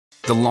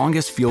The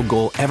longest field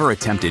goal ever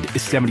attempted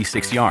is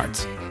 76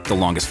 yards. The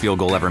longest field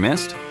goal ever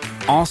missed?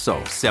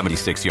 Also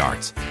 76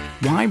 yards.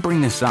 Why bring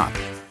this up?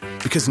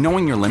 Because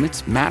knowing your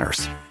limits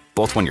matters,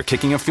 both when you're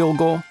kicking a field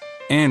goal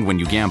and when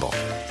you gamble.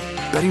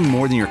 Betting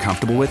more than you're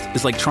comfortable with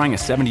is like trying a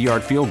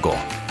 70-yard field goal.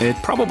 It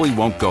probably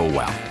won't go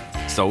well.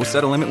 So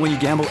set a limit when you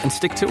gamble and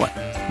stick to it.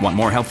 Want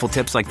more helpful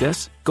tips like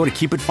this? Go to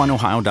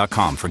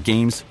keepitfunohio.com for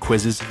games,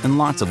 quizzes, and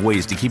lots of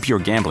ways to keep your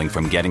gambling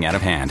from getting out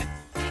of hand.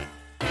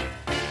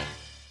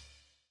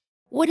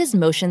 What does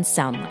motion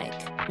sound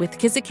like? With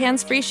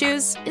Kizikans free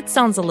shoes, it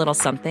sounds a little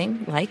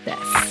something like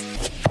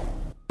this.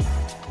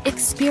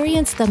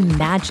 Experience the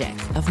magic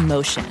of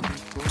motion.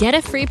 Get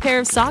a free pair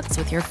of socks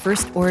with your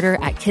first order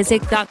at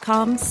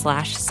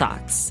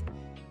kizik.com/socks.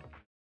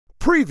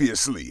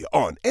 Previously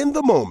on In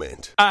the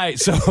Moment. All right,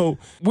 so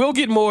we'll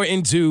get more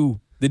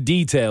into the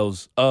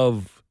details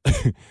of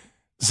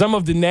some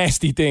of the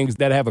nasty things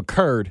that have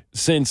occurred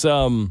since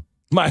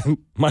my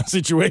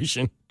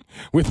situation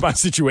with my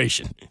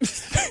situation.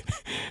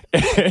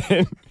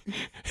 And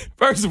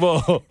first of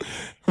all,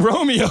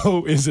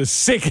 Romeo is a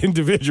sick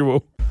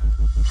individual.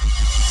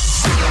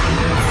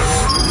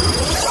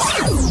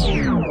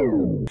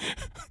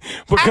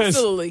 Because,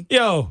 absolutely.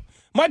 Yo,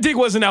 my dick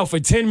wasn't out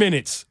for 10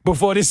 minutes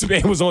before this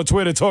man was on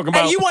Twitter talking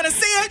about. Hey, you want to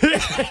see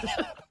it?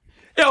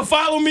 Yo,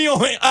 follow me on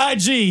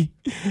IG.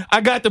 I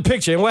got the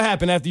picture. And what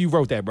happened after you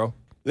wrote that, bro?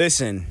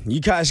 Listen,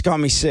 you guys got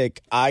me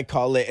sick. I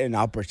call it an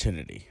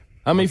opportunity.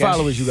 How many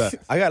followers you got?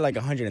 I got like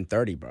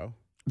 130, bro.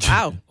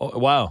 Wow. Oh,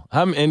 wow.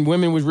 And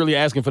women was really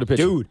asking for the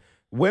picture. Dude,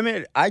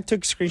 women, I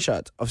took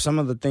screenshots of some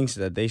of the things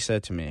that they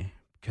said to me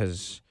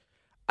because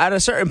at a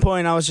certain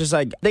point, I was just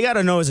like, they got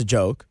to know it's a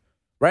joke,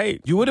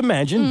 right? You would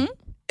imagine. Mm-hmm.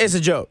 It's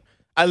a joke.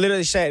 I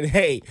literally said,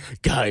 hey,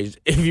 guys,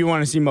 if you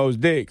want to see Mo's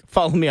dick,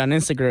 follow me on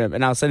Instagram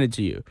and I'll send it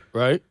to you.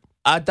 Right.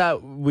 I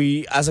thought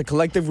we, as a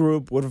collective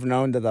group, would have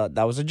known that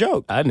that was a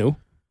joke. I knew.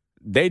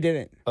 They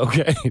didn't.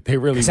 Okay. They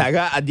really So I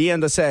got a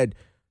DM that said,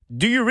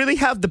 do you really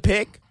have the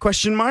pic? ?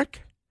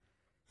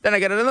 Then I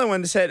got another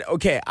one that said,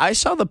 okay, I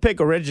saw the pic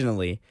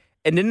originally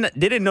and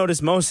didn't notice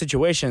most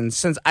situations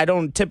since I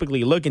don't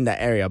typically look in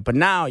that area. But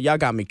now y'all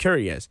got me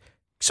curious.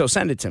 So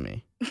send it to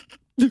me.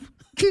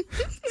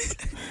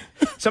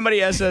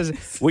 Somebody else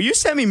says, will you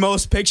send me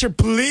Mo's picture,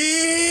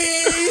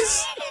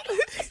 please?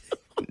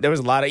 There was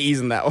a lot of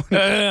ease in that one.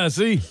 Yeah,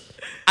 see?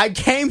 I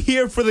came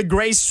here for the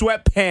gray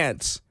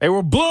sweatpants. They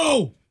were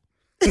blue.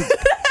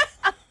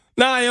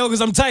 Nah, yo,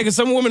 because I'm tight. Because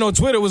some woman on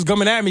Twitter was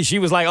coming at me. She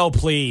was like, oh,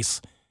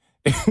 please.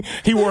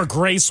 He wore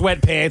gray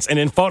sweatpants and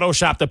then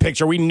photoshopped the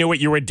picture. We knew what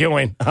you were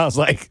doing. I was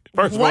like,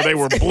 first of all, they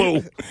were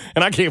blue.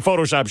 And I can't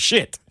Photoshop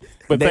shit.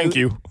 But thank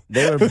you.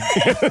 They were...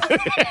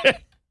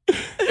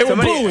 It was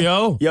blue,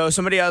 yo. Yo,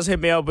 somebody else hit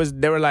me up.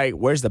 They were like,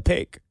 where's the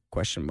pic? ?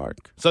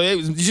 So it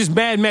was just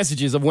bad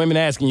messages of women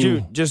asking you.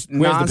 Dude, just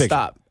where's the picture?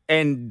 nonstop.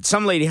 And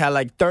some lady had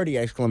like 30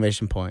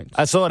 exclamation points.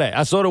 I saw that.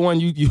 I saw the one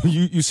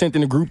you sent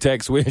in the group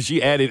text where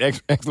she added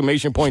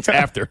exclamation points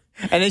after.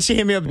 And then she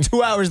hit me up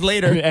 2 hours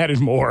later. And added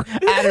more.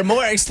 Added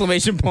more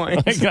exclamation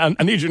points. I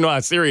need you to know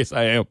how serious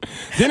I am.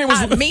 Then it was.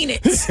 I mean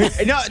it.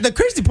 No, the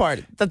crazy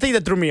part, the thing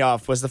that threw me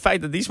off was the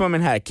fact that these women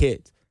had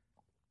kids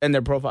in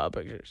their profile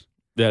pictures.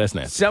 Yeah, that's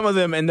nasty. Some of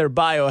them in their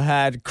bio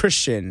had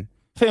Christian.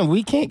 Fam,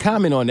 we can't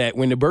comment on that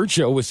when the Burt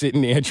Show was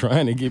sitting there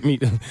trying to get me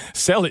to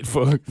sell it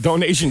for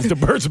donations to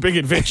Burt's Big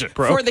Adventure,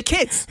 bro. For the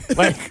kids.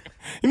 Like,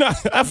 you know,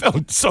 I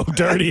felt so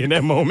dirty in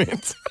that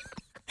moment.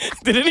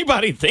 Did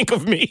anybody think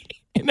of me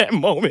in that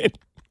moment?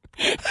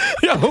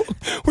 Yo,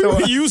 we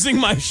were using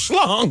my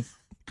schlong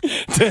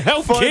to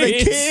help For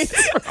kids. the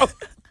kids. Bro.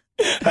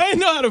 I didn't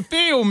know how to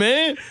feel,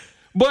 man.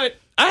 But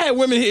I had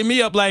women hit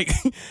me up like,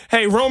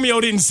 hey,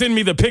 Romeo didn't send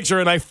me the picture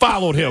and I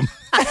followed him.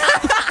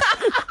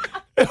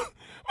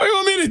 What do you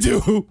want me to do?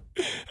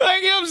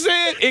 Like, you know what I'm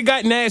saying? It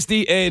got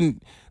nasty.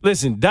 And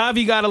listen,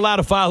 Davi got a lot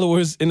of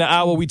followers in the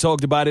hour we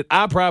talked about it.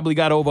 I probably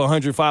got over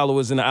 100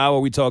 followers in the hour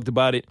we talked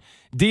about it.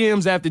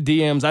 DMs after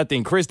DMs. I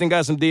think Kristen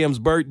got some DMs.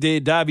 Bert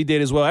did. Davi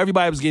did as well.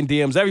 Everybody was getting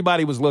DMs.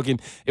 Everybody was looking.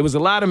 It was a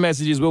lot of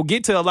messages. We'll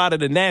get to a lot of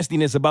the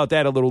nastiness about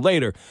that a little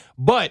later.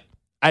 But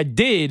I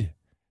did,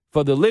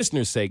 for the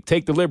listeners' sake,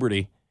 take the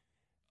liberty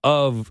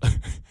of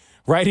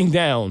writing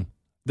down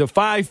the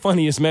 5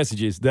 funniest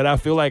messages that I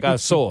feel like I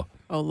saw.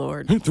 Oh,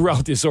 Lord.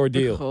 Throughout this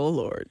ordeal. Oh,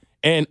 Lord.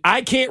 And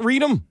I can't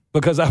read them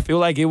because I feel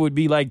like it would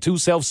be like too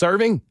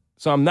self-serving.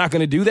 So I'm not going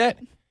to do that.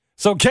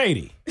 So,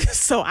 Katie.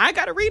 So I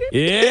got to read it?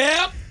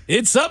 Yep.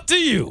 It's up to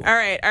you. All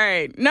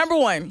right. Number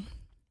 1.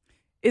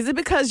 Is it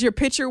because your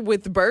picture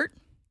with Bert? ?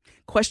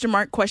 Because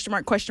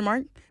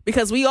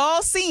we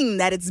all seen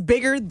that it's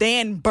bigger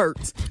than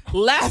Bert.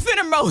 Laughing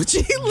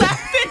emoji.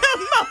 Laughing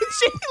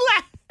emoji.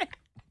 Laughing.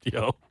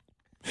 Yo.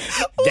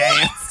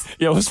 Damn.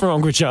 Yo, what's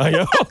wrong with y'all,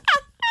 yo?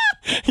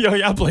 Yo,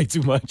 y'all play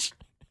too much.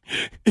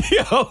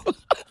 Yo,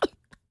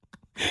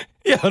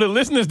 the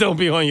listeners don't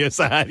be on your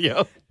side,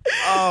 yo.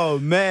 Oh,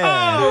 man.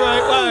 All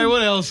right,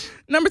 what else?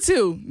 Number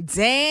 2,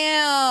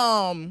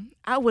 damn.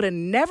 I would have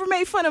never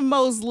made fun of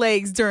Mo's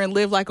legs during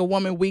Live Like a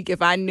Woman week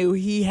if I knew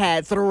he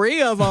had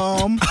 3 of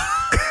them.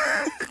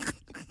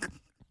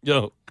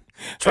 Yo.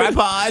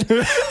 Tripod.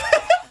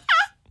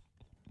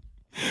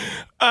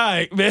 All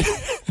right, man.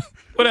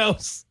 What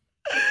else?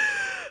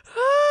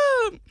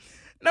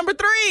 Number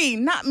 3,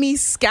 not me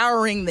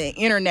scouring the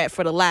internet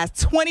for the last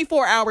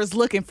 24 hours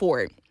looking for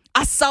it.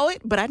 I saw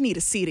it, but I need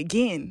to see it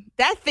again.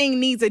 That thing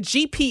needs a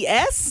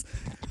GPS?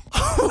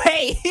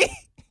 Wait.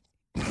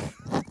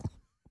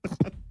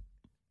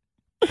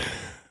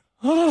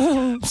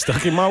 I'm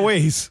stuck in my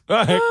ways.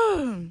 All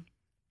right.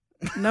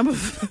 Number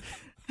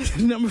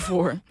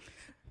 4.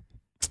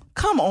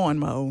 Come on,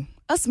 Mo.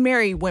 Us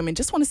married women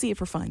just want to see it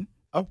for fun.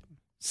 Oh.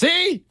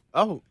 See?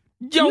 Oh.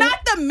 Yo, Not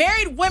the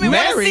married women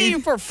want to see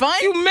it for fun.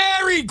 You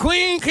married,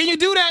 queen. Can you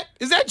do that?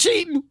 Is that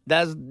cheating?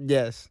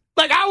 Yes.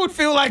 Like, I would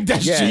feel like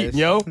that's Yes. cheating,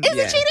 yo. Is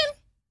it cheating?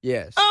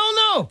 Yes. I don't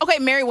know. Okay,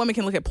 married women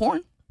can look at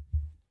porn.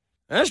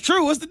 That's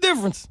true. What's the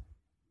difference?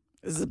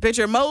 This is a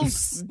picture of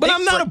Mo's. But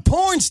I'm not a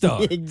porn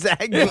star.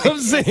 Exactly. You know what I'm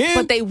saying?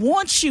 But they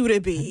want you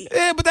to be.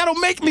 Yeah, but that'll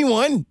make me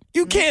one.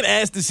 You can't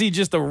ask to see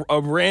just a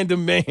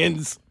random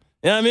man's.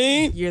 You know what I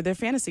mean? You're their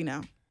fantasy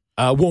now.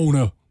 I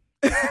wanna.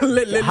 How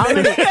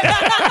many?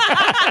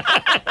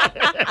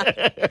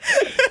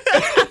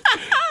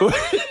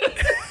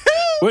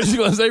 What you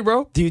gonna say,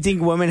 bro? Do you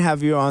think women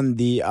have you on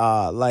the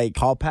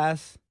call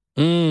pass?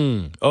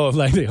 Oh, if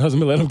like their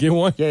husband let them get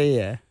one?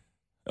 Yeah.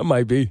 That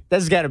might be.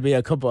 There's got to be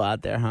a couple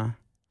out there, huh?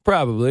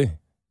 Probably.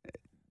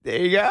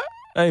 There you go.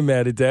 I ain't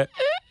mad at that.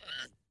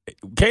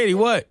 Katie,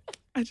 what?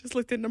 I just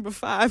looked at number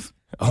 5.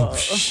 Oh,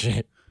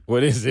 shit.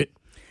 What is it?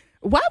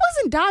 Why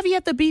wasn't Davi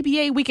at the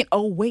BBA weekend?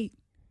 Oh, wait.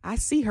 I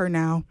see her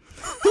now.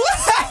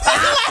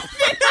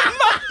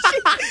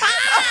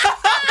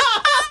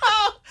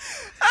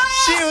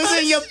 She was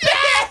in your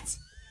pants.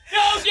 Yo,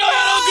 don't do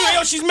that.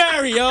 Yo, she's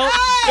married, yo. Yo,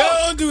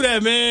 don't do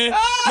that, man.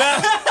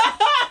 Nah.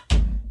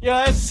 Yo,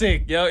 that's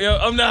sick. Yo,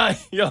 I'm not.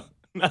 Yo,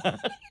 nah.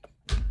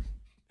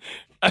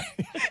 Take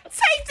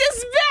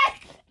this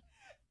back.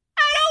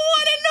 I don't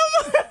want it no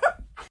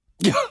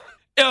more.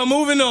 Yo,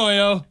 moving on,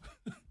 yo.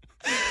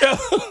 Yo,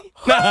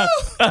 nah.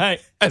 All right,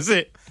 that's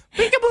it.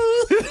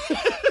 Peekaboo.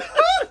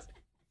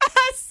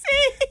 I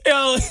see.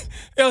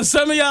 Yo,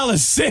 some of y'all are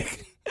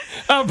sick.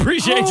 I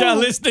appreciate y'all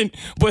listening,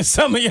 but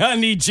some of y'all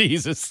need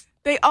Jesus.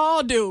 They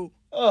all do.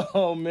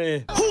 Oh,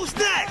 man. Who's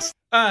next?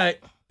 All right.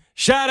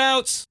 Shout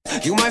outs.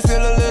 You might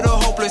feel a little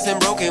hopeless and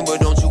broken,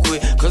 but don't you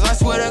quit. Cause I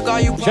swear to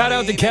God, you Shout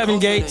out to Kevin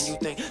Gates.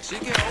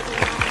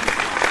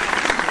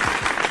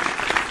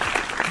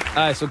 All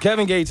right, so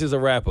Kevin Gates is a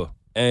rapper,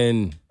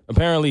 and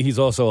apparently he's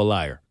also a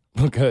liar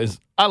because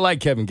I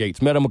like Kevin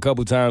Gates. Met him a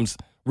couple times.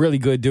 Really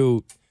good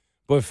dude.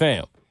 But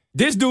fam,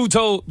 this dude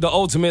told the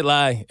ultimate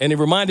lie, and it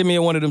reminded me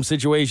of one of them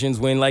situations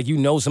when, like, you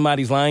know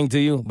somebody's lying to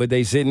you, but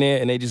they sitting there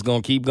and they just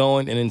gonna keep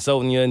going and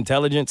insulting your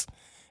intelligence.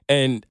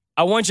 And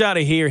I want y'all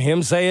to hear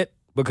him say it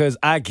because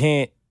I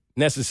can't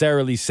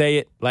necessarily say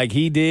it like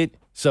he did.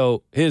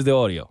 So here's the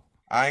audio.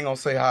 I ain't gonna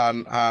say how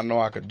I know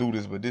I could do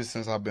this, but this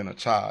since I've been a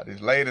child.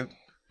 This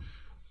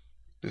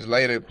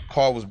lady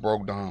car was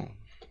broke down.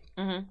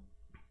 Mm-hmm.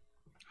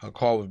 Her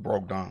car was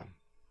broke down.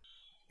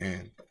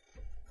 And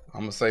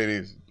I'm gonna say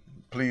this.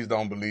 Please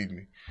don't believe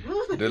me.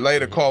 The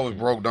lady car was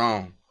broke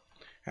down.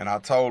 And I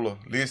told her,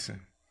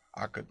 listen,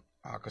 I could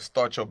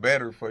start your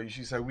battery for you.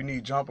 She said, we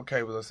need jumper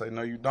cables. I said,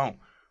 no, you don't.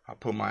 I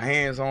put my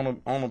hands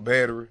on the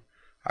battery.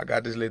 I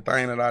got this little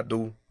thing that I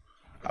do.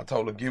 I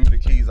told her, give me the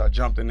keys. I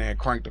jumped in there and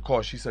cranked the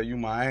car. She said, you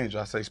my angel.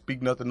 I say,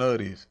 speak nothing of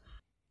this.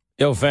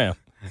 Yo, fam.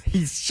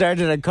 He's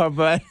charging a car,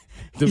 but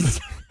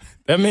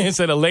that man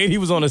said a lady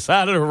was on the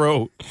side of the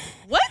road.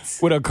 What?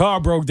 With her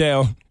car broke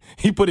down.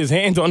 He put his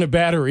hands on the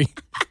battery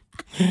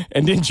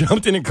and then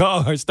jumped in the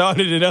car,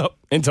 started it up,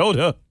 and told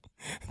her,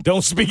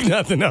 don't speak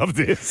nothing of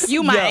this.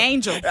 You my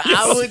angel.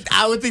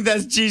 I would think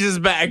that's Jesus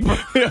back, bro.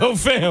 Yo,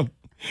 fam.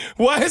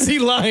 Why is he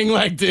lying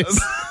like this?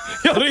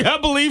 Yo, do y'all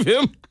believe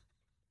him?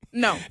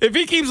 No. If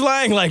he keeps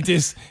lying like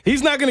this,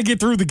 he's not going to get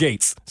through the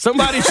gates.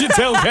 Somebody should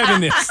tell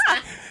Kevin this.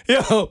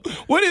 Yo,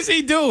 what is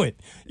he doing?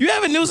 You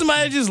ever knew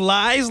somebody that just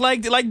lies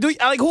like who do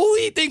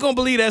you think gonna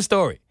believe that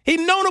story? He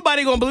know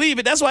nobody gonna believe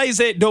it. That's why he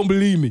said, don't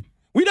believe me.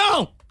 We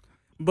don't.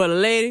 But a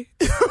lady.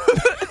 Yo,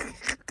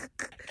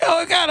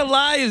 what kind of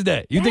lie is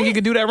that? You think he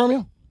could do that,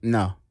 Romeo?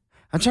 No.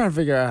 I'm trying to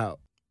figure out.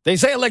 They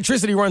say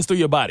electricity runs through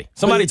your body.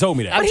 Somebody told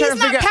me that. But he's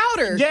not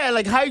powder. Yeah,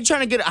 like how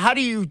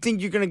do you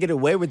think you're gonna get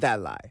away with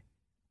that lie?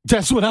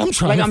 That's what I'm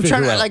trying to figure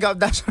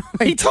out.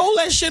 He told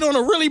that shit on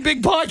a really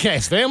big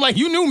podcast, fam. Like,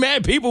 you knew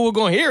mad people were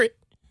going to hear it.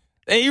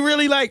 And he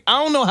really, like,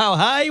 I don't know how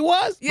high he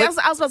was. Yeah, I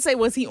was about to say,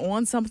 was he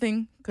on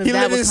something? He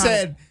literally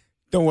said,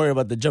 don't worry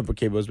about the jumper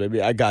cables,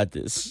 baby. I got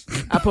this.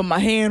 I put my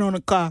hand on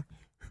the car.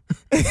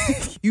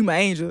 You my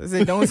angel. I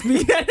said, don't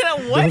speak.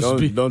 What?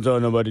 Don't tell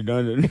nobody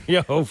nothing.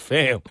 Yo,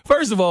 fam.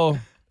 First of all,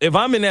 if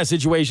I'm in that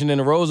situation and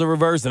the roles are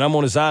reversed and I'm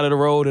on the side of the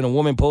road and a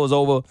woman pulls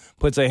over,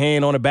 puts her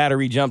hand on a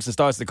battery, jumps and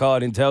starts the car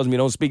and tells me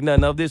don't speak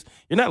nothing of this,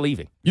 you're not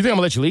leaving. You think I'm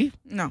going to let you leave?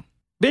 No.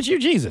 Bitch, you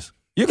Jesus.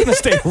 You're going to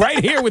stay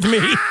right here with me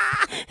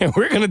and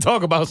we're going to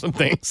talk about some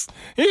things.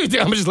 You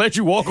think I'm going to just let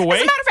you walk away?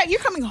 As a matter of fact,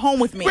 you're coming home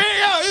with me.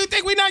 You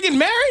think we're not getting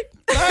married?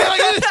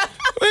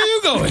 Where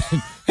you going?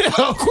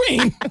 Oh,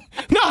 Queen.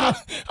 Nah,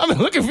 I've been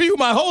looking for you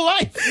my whole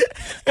life.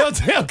 Yo,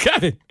 tell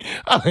Kevin.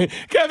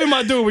 Kevin,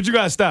 my dude, but you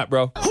got to stop,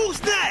 bro.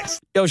 Who's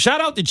next? Yo,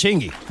 shout out to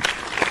Chingy.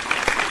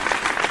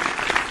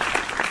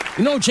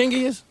 You know who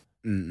Chingy is?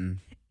 Mm-mm.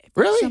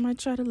 Really? Time I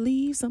try to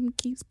leave, something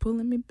keeps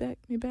pulling me back.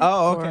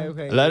 Oh,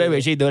 okay. Let it be.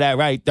 She do that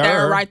right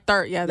there. Right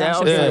there. Yeah, that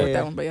should okay. with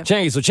that one. But yeah.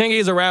 Chingy. So Chingy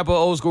is a rapper,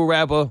 old school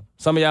rapper.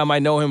 Some of y'all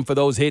might know him for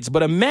those hits.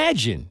 But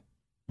imagine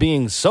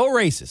being so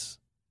racist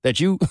that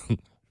you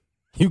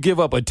you give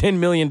up a $10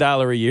 million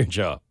a year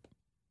job.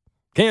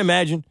 Can you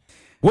imagine?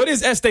 What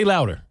is Estee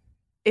Lauder?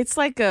 It's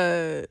like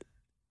a,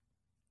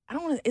 I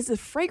don't know, is it a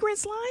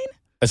fragrance line?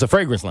 It's a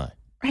fragrance line.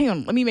 Hang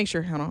on, let me make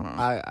sure. Hold on.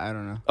 I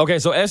don't know. Okay,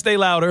 so Estee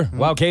Lauder,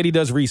 while Katie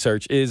does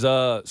research, is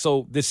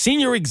so the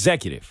senior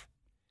executive,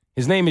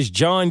 his name is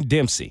John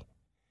Dempsey,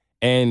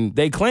 and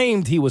they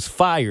claimed he was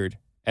fired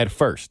at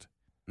first.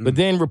 But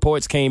then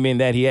reports came in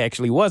that he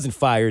actually wasn't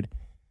fired,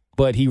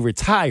 but he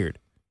retired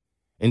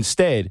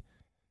instead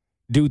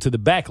due to the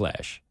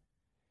backlash.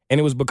 And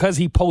it was because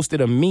he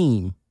posted a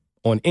meme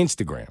on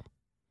Instagram.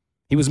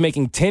 He was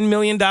making $10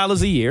 million a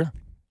year,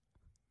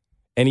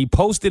 and he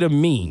posted a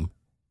meme,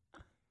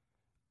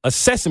 a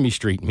Sesame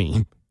Street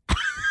meme.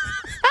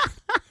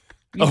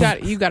 You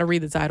got to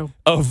read the title.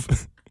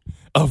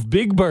 Of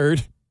Big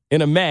Bird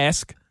in a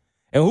mask.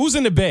 And who's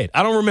in the bed?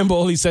 I don't remember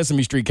all these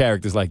Sesame Street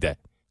characters like that.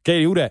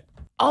 Katie, who that?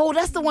 Oh,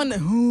 that's the one that,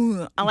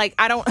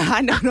 I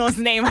don't know his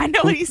name. I know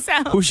what he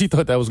sounds. Who she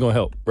thought that was going to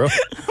help, bro?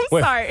 I'm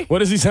sorry. What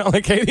does he sound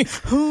like, Katie? He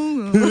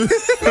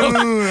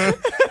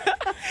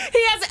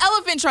has an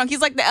elephant trunk. He's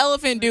like the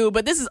elephant dude,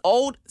 but this is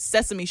old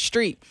Sesame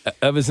Street.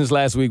 Ever since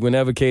last week,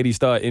 whenever Katie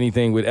start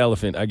anything with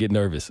elephant, I get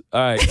nervous.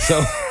 All right,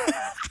 so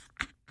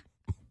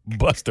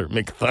Buster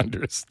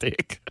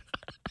McThunderstick.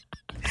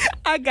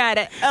 I got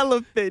an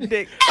elephant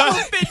dick.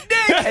 Elephant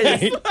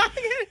dick.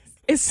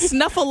 It's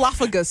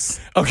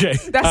Snuffleupagus. Okay.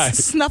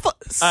 That's all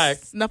right.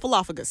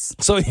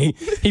 Snuffleupagus. So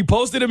he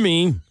posted a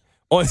meme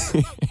on,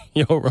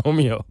 yo,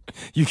 Romeo,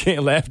 you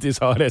can't laugh this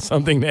hard at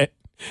something that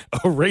a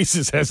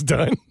racist has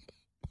done.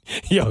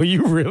 Yo,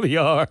 you really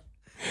are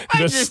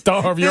the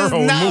star of your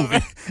own movie.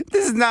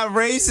 This is not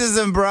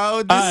racism, bro.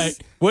 All right.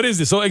 What is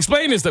this? So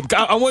explain this stuff.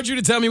 I want you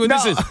to tell me what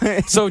this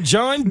is. So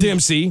John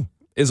Dempsey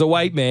is a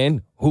white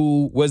man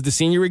who was the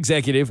senior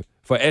executive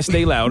for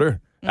Estee Lauder.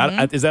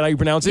 Is that how you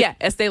pronounce it? Yeah,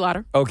 Estee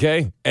Lauder.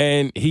 Okay.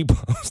 And he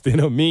posted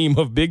a meme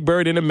of Big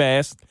Bird in a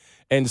mask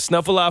and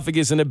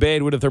Snuffleupagus in a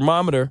bed with a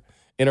thermometer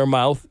in her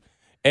mouth.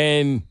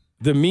 And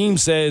the meme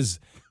says,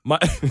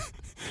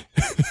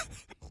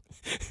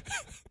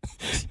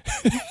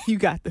 You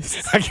got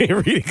this. I can't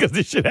read it because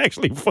this shit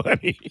actually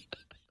funny.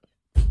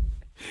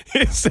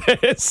 It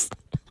says,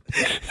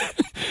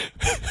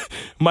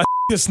 my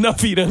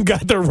Snuffy done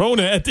got the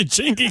Rona at the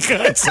Chinky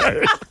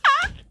concert.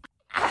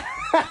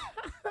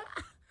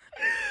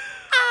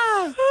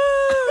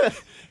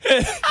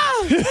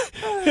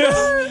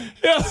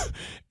 Yeah.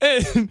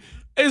 And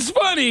it's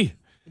funny,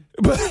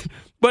 but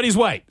he's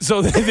white.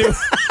 So there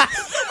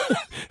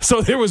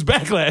was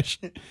backlash.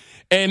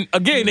 And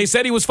again, they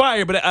said he was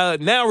fired,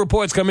 but now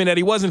reports come in that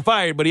he wasn't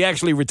fired, but he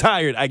actually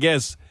retired, I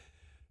guess,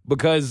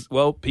 because,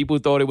 well, people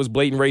thought it was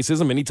blatant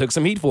racism and he took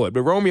some heat for it.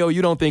 But Romeo,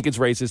 you don't think it's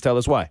racist. Tell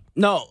us why.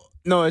 No,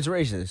 it's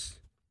racist.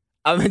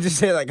 I meant to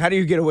say, like, how do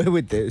you get away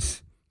with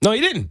this? No, he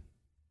didn't.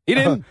 He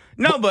didn't.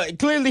 No, but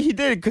clearly he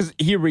did because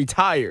he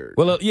retired.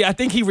 Well, yeah, I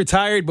think he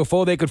retired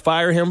before they could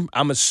fire him.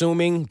 I'm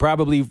assuming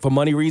probably for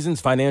money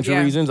reasons, financial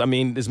reasons. I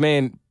mean, this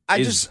man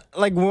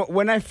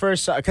when I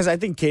first saw, because I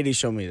think Katie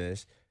showed me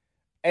this.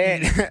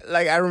 And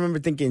like, I remember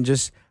thinking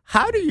just,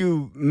 how do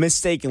you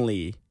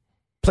mistakenly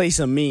place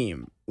a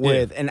meme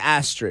with an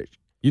asterisk?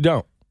 You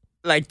don't.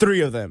 Like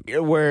 3 of them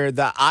where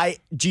the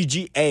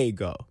IGGA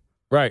go.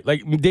 Right.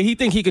 Like, did he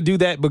think he could do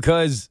that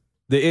because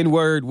the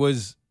N-word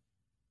was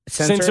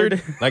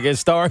censored? Like it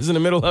stars in the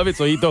middle of it,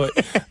 so he thought,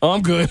 oh,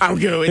 I'm good. I'm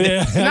good with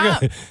it. Nah.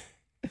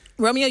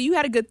 Romeo, you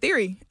had a good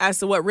theory as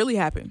to what really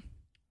happened.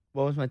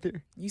 What was my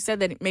theory? You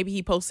said that maybe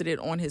he posted it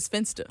on his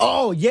Finsta.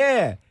 Oh,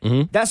 yeah.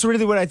 Mm-hmm. That's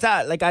really what I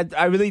thought. Like,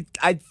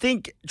 I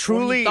think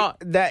truly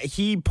that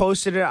he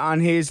posted it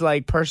on his,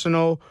 like,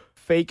 personal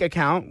fake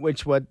account,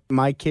 which what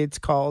my kids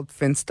called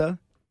Finsta.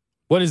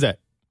 What is that?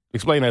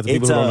 Explain that to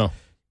people who don't know.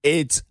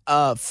 It's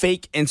a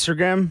fake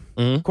Instagram,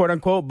 quote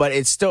unquote, but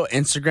it's still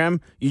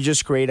Instagram. You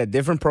just create a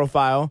different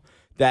profile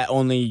that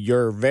only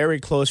your very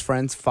close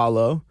friends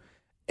follow,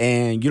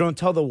 and you don't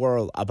tell the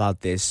world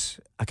about this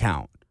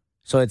account.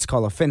 So it's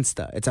called a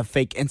Finsta. It's a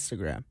fake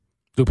Instagram.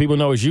 Do people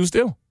know it's you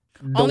still?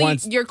 Only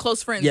your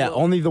close friends. Yeah, will.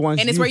 only the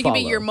ones. And it's you where you can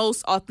follow. be your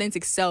most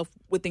authentic self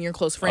within your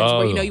close friends,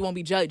 where you know you won't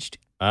be judged.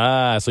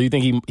 Ah, so you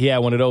think he had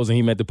one of those and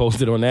he meant to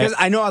post it on that? Because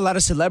I know a lot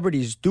of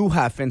celebrities do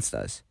have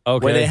Finstas.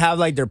 Okay. Where they have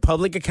like their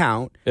public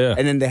account, Yeah.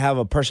 and then they have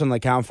a personal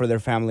account for their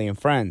family and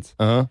friends.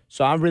 Uh-huh.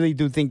 So I really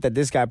do think that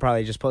this guy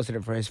probably just posted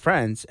it for his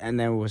friends, and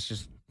then was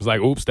just, It's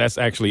like, oops, that's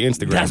actually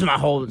Instagram. that's my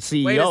whole Wait a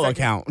CEO second.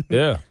 account.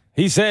 Yeah.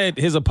 He said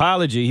his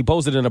apology, he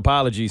posted an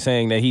apology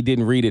saying that he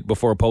didn't read it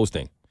before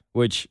posting.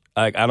 which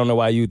I don't know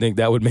why you think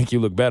that would make you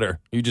look better.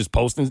 You just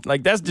posting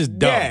like that's just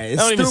dumb. Yeah,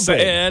 it's I don't even stupid.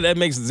 say, that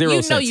makes zero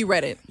sense. You know you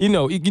read it. You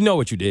know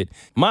what you did.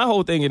 My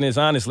whole thing in this,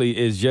 honestly,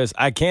 is just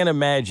I can't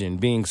imagine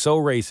being so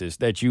racist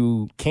that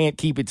you can't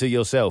keep it to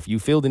yourself. You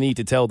feel the need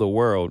to tell the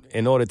world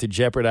in order to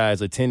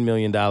jeopardize a $10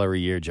 million a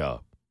year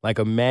job. Like,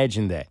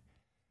 imagine that.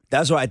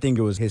 That's why I think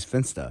it was his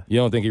Finsta. You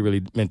don't think he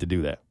really meant to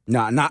do that?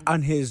 No, not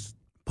on his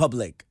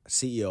public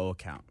CEO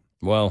account.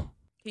 Well,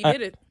 He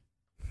did it.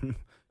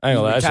 I ain't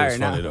gonna lie, that shit was retired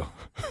funny, now.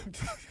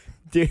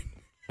 though. Dude.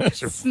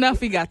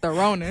 Snuffy got the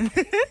Ronin.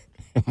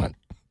 My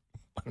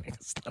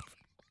nigga stuff.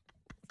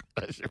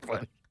 That shit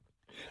funny.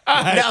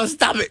 All right. No,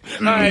 stop it.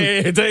 All right,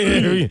 yeah.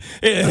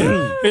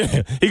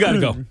 He got to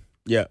go.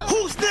 Yeah.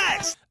 Who's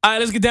next? All right,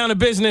 let's get down to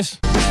business.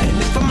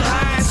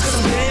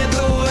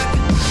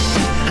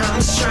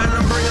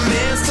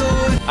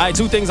 All right,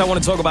 two things I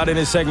want to talk about in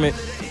this segment.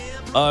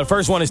 The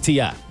first one is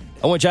T.I.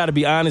 I want y'all to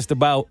be honest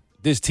about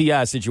this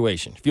T.I.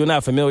 situation. If you're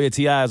not familiar,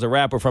 T.I. is a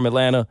rapper from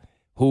Atlanta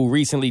who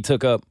recently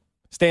took up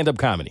stand-up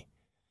comedy.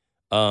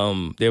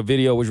 Their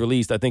video was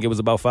released. I think it was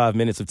about 5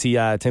 minutes of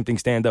T.I. attempting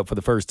stand-up for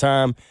the first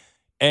time.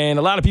 And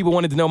a lot of people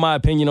wanted to know my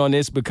opinion on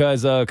this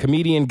because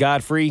comedian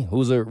Godfrey,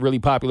 who's a really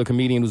popular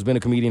comedian, who's been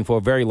a comedian for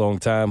a very long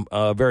time,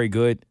 very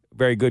good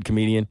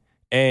comedian.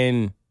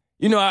 And,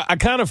 you know, I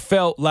kind of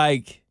felt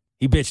like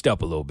he bitched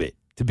up a little bit,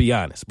 to be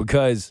honest,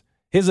 because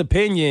his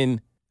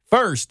opinion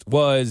first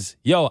was,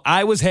 yo,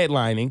 I was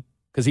headlining,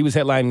 because he was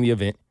headlining the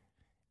event,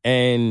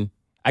 and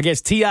I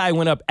guess T.I.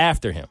 went up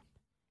after him,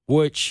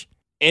 which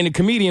in the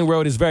comedian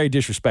world is very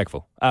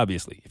disrespectful,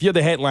 obviously. If you're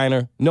the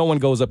headliner, no one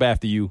goes up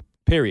after you,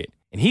 period.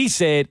 And he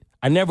said,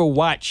 I never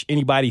watch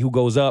anybody who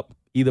goes up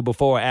either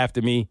before or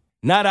after me,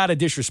 not out of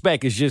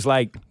disrespect. It's just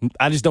like,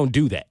 I just don't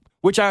do that,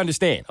 which I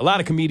understand. A lot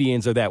of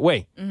comedians are that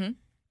way. Mm-hmm.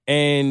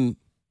 And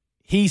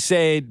he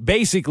said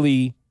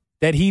basically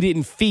that he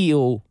didn't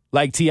feel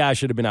like T.I.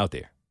 should have been out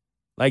there.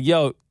 Like,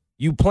 yo,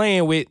 you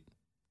playing with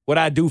what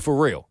I do for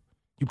real.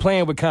 You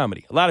playing with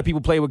comedy. A lot of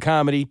people play with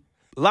comedy.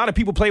 A lot of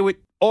people play with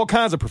all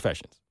kinds of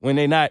professions when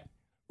they're not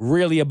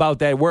really about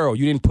that world.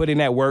 You didn't put in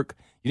that work.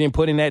 You didn't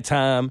put in that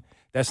time.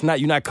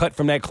 You're not cut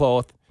from that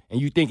cloth,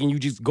 and you thinking you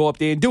just go up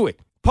there and do it.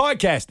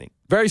 Podcasting,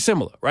 very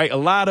similar, right? A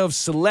lot of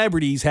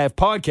celebrities have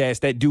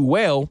podcasts that do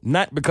well,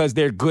 not because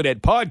they're good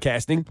at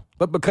podcasting,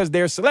 but because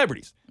they're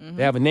celebrities. Mm-hmm.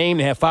 They have a name,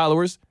 they have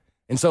followers,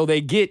 and so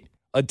they get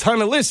a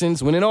ton of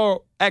listens when in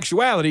all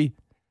actuality,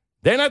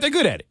 they're not that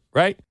good at it,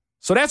 right?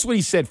 So that's what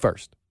he said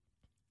first.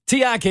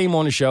 T.I. came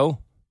on the show.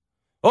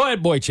 Oh,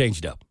 that boy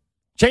changed up.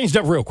 Changed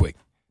up real quick.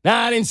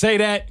 Nah, I didn't say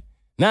that.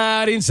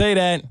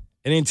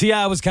 And then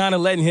T.I. was kind of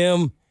letting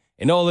him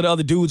and all of the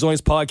other dudes on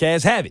his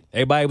podcast have it.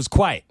 Everybody was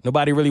quiet.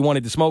 Nobody really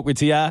wanted to smoke with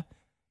T.I.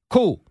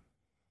 Cool.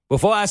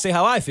 Before I say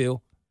how I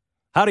feel,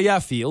 how do y'all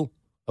feel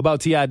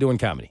about T.I. doing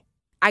comedy?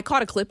 I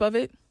caught a clip of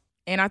it,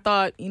 and I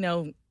thought,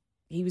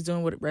 he was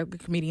doing what regular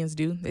comedians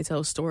do. They tell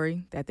a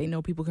story that they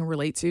know people can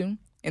relate to.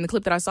 And the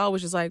clip that I saw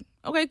was just like,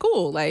 okay,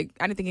 cool. Like,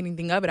 I didn't think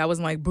anything of it. I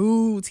wasn't like,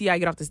 boo, T.I.,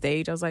 get off the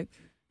stage. I was like,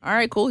 all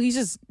right, cool. He's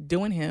just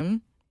doing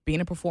him, being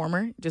a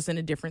performer, just in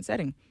a different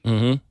setting.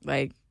 Mm-hmm.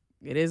 Like,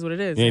 it is what it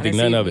is. You ain't think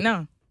none of it?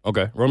 No.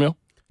 Okay. Romeo?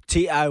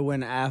 T.I.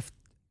 went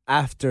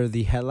after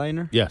the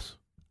headliner? Yes.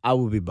 I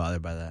would be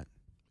bothered by that.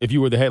 If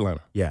you were the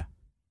headliner? Yeah.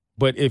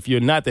 But if you're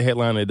not the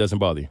headliner, it doesn't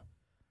bother you?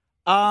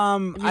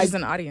 Just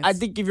an audience. I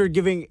think if you're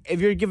giving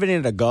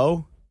it a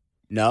go,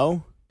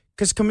 no.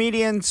 Because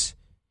comedians,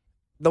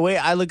 the way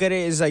I look at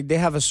it is like they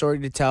have a story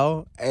to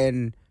tell,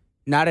 and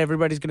not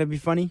everybody's going to be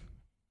funny.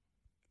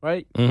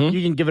 Right? Mm-hmm.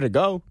 You can give it a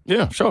go.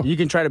 Yeah, sure. You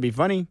can try to be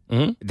funny.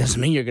 Mm-hmm. It doesn't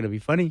mean you're going to be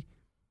funny.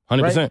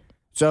 100%. Right?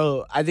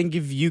 So I think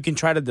if you can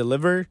try to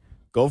deliver,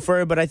 go for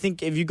it. But I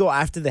think if you go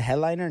after the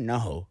headliner,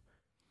 no.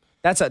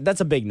 That's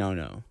a big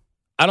no-no.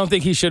 I don't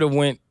think he should have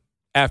went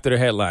after the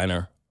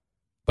headliner,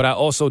 but I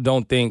also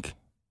don't think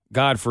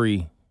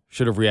Godfrey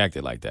should have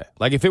reacted like that.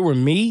 Like if it were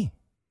me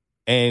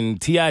and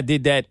T.I.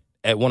 did that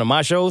at one of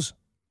my shows,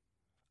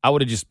 I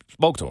would have just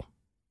spoke to him.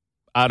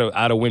 I'd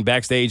have went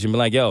backstage and been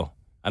like, yo,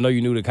 I know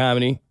you're new to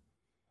comedy.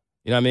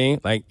 You know what I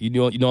mean? Like you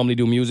normally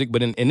do music,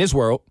 but in this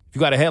world, if you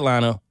got a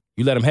headliner,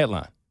 you let him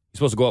headline. You're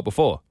supposed to go up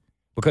before.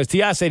 Because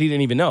T.I. said he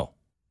didn't even know.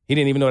 He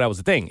didn't even know that was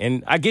a thing.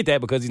 And I get that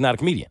because he's not a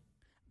comedian.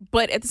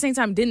 But at the same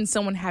time, didn't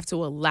someone have to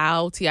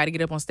allow T.I. to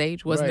get up on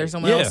stage? Wasn't there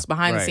someone else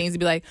behind the scenes to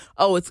be like,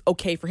 oh, it's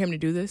okay for him to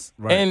do this?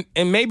 Right.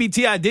 And maybe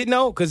T.I. did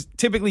know, because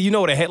typically you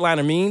know what a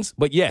headliner means.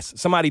 But yes,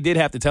 somebody did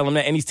have to tell him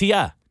that, and he's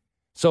T.I.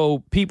 So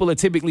people are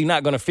typically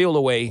not going to feel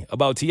a way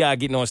about T.I.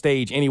 getting on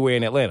stage anywhere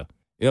in Atlanta.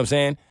 You know what I'm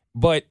saying?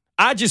 But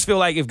I just feel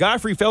like if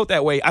Godfrey felt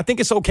that way, I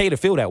think it's okay to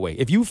feel that way.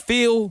 If you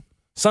feel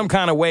some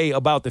kind of way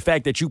about the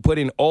fact that you put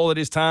in all of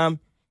this time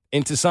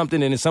into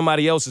something and then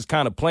somebody else is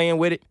kind of playing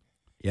with it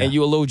and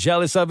you're a little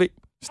jealous of it,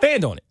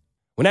 stand on it.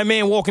 When that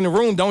man walk in the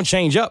room, don't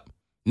change up.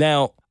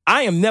 Now,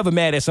 I am never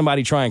mad at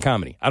somebody trying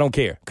comedy. I don't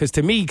care. Because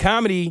to me,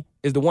 comedy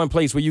is the one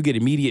place where you get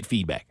immediate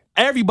feedback.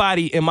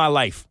 Everybody in my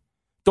life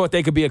thought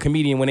they could be a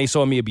comedian when they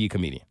saw me be a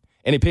comedian.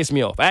 And it pissed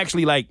me off.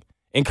 Actually,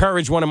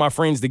 encouraged one of my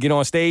friends to get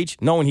on stage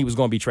knowing he was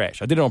going to be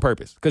trash. I did it on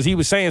purpose because he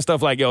was saying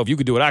stuff like, yo, if you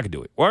could do it, I could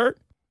do it. Word?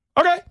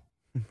 Okay.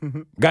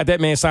 Got that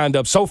man signed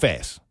up so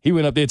fast. He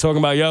went up there talking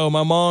about, yo,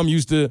 my mom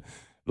used to,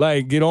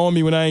 like, get on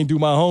me when I ain't do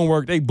my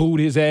homework. They booed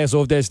his ass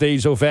off that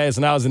stage so fast,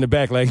 and I was in the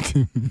back like,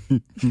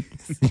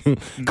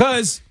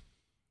 because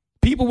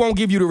people won't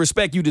give you the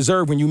respect you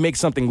deserve when you make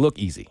something look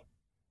easy.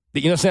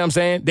 You know what I'm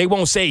saying? They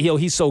won't say, yo,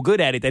 he's so good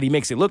at it that he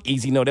makes it look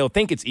easy. No, they'll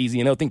think it's easy,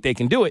 and they'll think they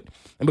can do it.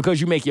 And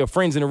because you make your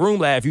friends in the room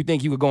laugh, you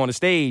think you could go on the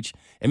stage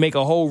and make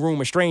a whole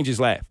room of strangers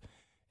laugh.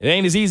 It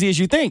ain't as easy as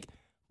you think,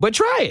 but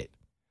try it.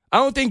 I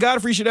don't think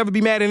Godfrey should ever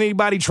be mad at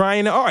anybody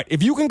trying the art.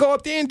 If you can go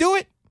up there and do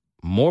it,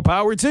 more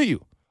power to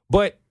you.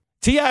 But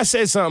T.I.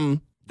 said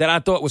something that I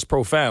thought was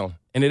profound,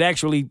 and it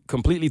actually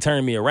completely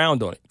turned me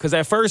around on it. Because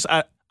at first,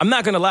 I'm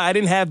not going to lie, I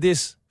didn't have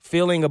this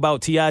feeling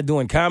about T.I.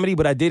 doing comedy,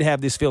 but I did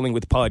have this feeling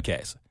with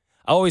podcasts.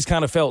 I always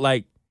kind of felt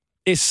like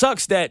it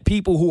sucks that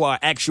people who are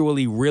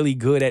actually really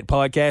good at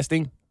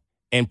podcasting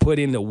and put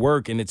in the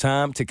work and the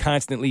time to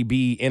constantly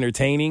be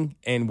entertaining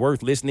and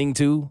worth listening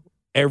to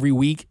every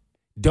week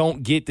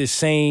don't get the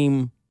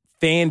same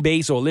fan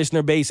base or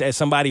listener base as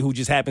somebody who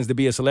just happens to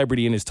be a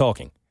celebrity and is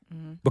talking.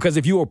 Mm-hmm. Because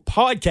if you're a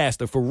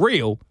podcaster for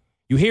real,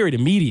 you hear it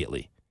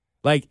immediately.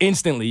 Like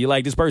instantly, you're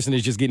like, this person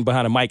is just getting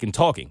behind a mic and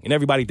talking. And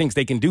everybody thinks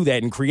they can do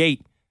that and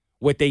create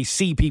what they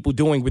see people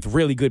doing with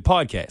really good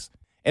podcasts.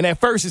 And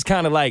at first, it's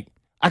kind of like,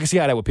 I can see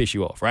how that would piss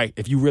you off, right?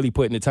 If you really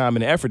putting the time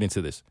and the effort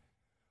into this.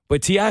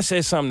 But T.I.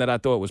 said something that I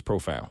thought was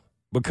profound.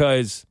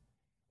 Because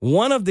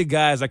one of the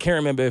guys, I can't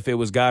remember if it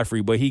was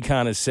Godfrey, but he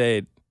kind of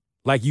said,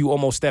 like, you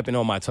almost stepping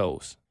on my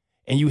toes.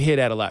 And you hear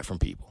that a lot from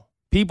people.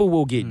 People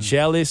will get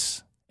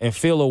jealous and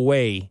feel a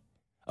way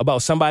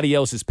about somebody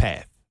else's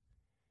path.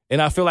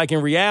 And I feel like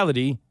in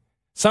reality,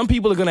 some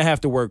people are going to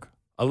have to work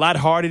a lot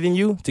harder than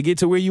you to get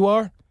to where you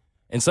are.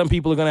 And some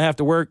people are going to have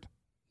to work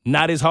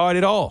not as hard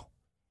at all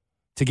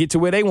to get to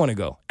where they want to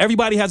go.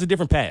 Everybody has a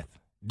different path,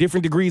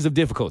 different degrees of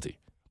difficulty.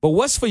 But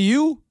what's for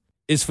you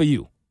is for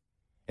you.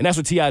 And that's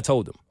what T.I.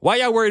 told them. Why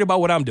y'all worried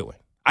about what I'm doing?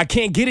 I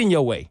can't get in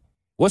your way.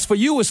 What's for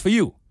you is for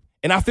you.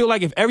 And I feel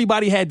like if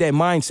everybody had that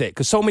mindset,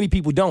 because so many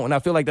people don't, and I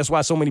feel like that's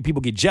why so many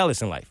people get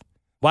jealous in life.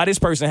 Why this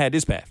person had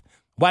this path?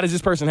 Why does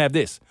this person have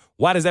this?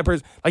 Why does that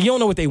person? Like, you don't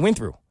know what they went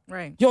through.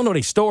 Right. You don't know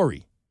their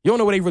story. You don't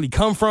know where they really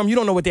come from. You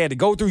don't know what they had to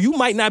go through. You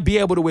might not be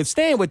able to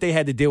withstand what they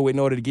had to deal with in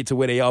order to get to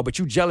where they are, but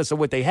you're jealous of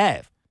what they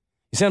have.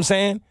 You see what I'm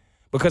saying?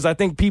 Because I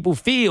think people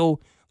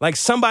feel like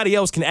somebody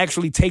else can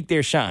actually take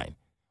their shine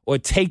or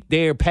take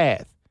their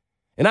path.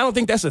 And I don't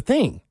think that's a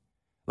thing.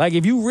 Like,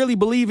 if you really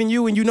believe in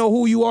you and you know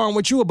who you are and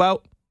what you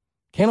about,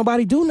 can't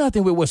nobody do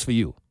nothing with what's for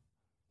you.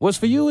 What's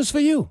for you is for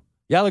you.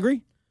 Y'all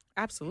agree?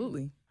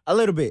 Absolutely. A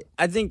little bit.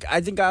 I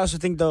also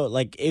think, though,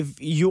 like,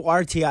 if you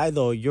are T.I.,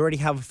 though, you already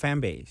have a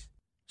fan base.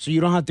 So you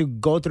don't have to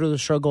go through the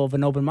struggle of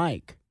an open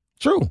mic.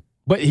 True.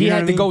 But he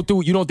had to go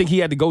through, you don't think he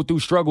had to go through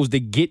struggles to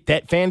get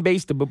that fan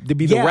base to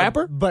be the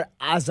rapper? But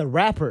as a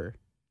rapper,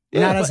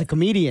 not as a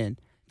comedian.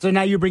 So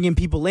now you're bringing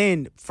people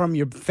in from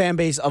your fan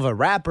base of a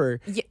rapper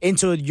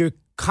into your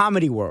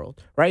comedy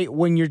world, right?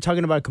 When you're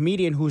talking about a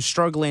comedian who's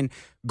struggling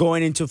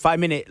going into 5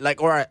 minute,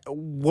 like, or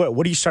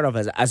what do you start off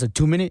as a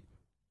 2 minute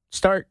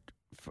start?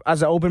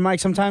 As an open mic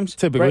sometimes,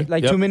 typically, right?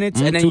 Like 2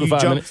 minutes, and then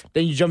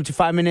you jump to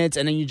 5 minutes,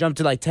 and then you jump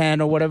to like 10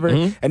 or whatever,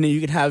 and then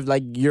you can have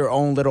like your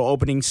own little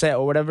opening set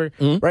or whatever,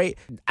 right?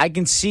 I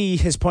can see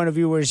his point of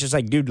view where it's just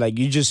like, dude, like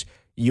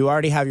you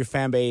already have your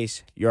fan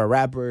base, you're a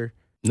rapper,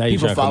 now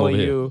people follow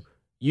you.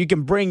 You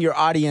can bring your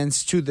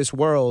audience to this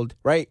world,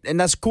 right? And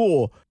that's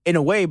cool in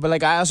a way, but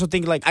like I also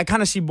think like I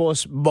kind of see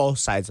both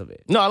sides of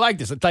it. No, I like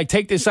this. It's like,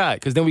 take this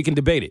side because then we can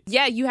debate it.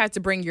 Yeah, you have to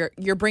bring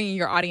you're bringing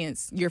your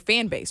audience, your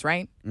fan base,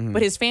 right? Mm-hmm.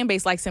 But his fan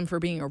base likes him for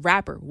being a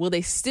rapper. Will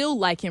they still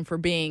like him for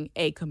being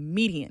a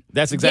comedian?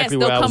 That's exactly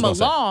what I was going to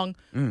say. Yes, they'll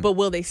come along, but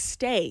will they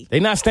stay?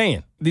 They're not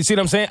staying. You see what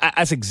I'm saying?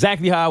 That's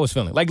exactly how I was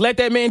feeling. Like, let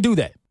that man do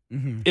that.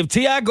 Mm-hmm. If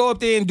T.I. go up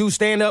there and do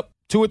stand-up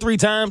 2 or 3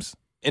 times,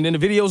 and then the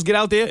videos get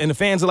out there, and the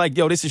fans are like,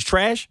 yo, this is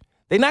trash,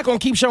 they're not going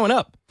to keep showing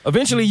up.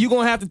 Eventually, you're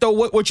going to have to throw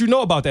what you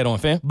know about that on,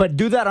 fam. But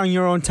do that on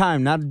your own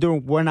time, not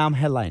doing when I'm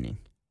headlining.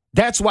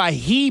 That's why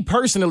he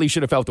personally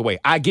should have felt the way.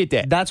 I get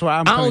that. That's why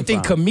I don't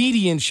think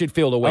comedians should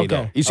feel the way,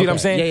 though. You see what I'm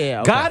saying?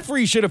 Yeah. Okay.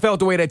 Godfrey should have felt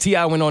the way that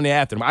T.I. went on there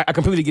after him. I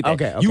completely get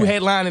that. Okay. You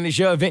headlining this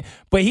your event,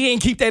 but he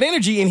ain't keep that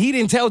energy, and he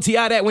didn't tell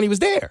T.I. that when he was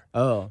there.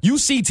 Oh. You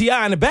see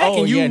T.I. in the back,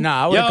 and you,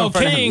 yo,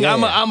 King,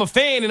 I'm a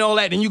fan and all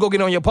that, and you go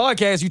get on your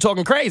podcast, you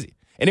talking crazy.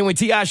 And then when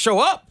T.I. show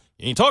up,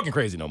 you ain't talking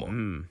crazy no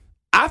more.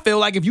 I feel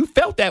like if you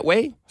felt that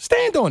way,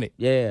 stand on it.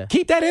 Yeah.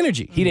 Keep that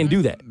energy. He didn't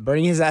do that.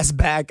 Bring his ass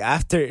back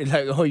after,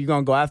 like, oh, you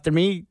going to go after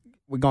me?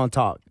 We're going to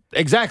talk.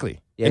 Exactly.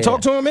 And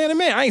talk to him man to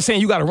man. I ain't saying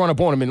you got to run up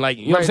on him and, like,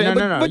 you know what I'm saying?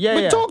 No.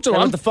 But talk to him.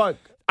 What the fuck?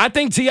 I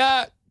think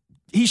T.I.,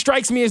 he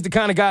strikes me as the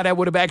kind of guy that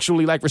would have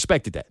actually, like,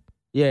 respected that.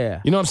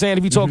 Yeah. You know what I'm saying?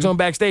 If you talk to him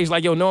backstage,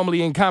 like, yo,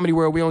 normally in comedy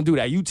world, we don't do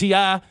that. You,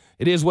 T.I.,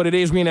 it is what it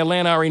is. We in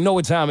Atlanta, I already know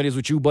what time it is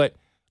with you, but,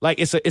 like,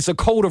 it's a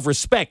code of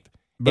respect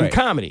in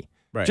comedy.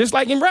 Right. Just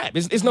like in rap.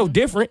 It's no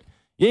different.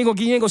 You ain't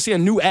gonna see a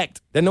new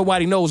act that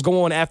nobody knows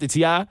go on after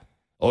T.I.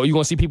 or you're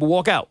going to see people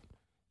walk out.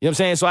 You know what I'm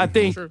saying? So I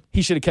think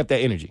he should have kept that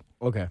energy.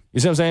 Okay. You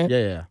see what I'm saying?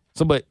 Yeah.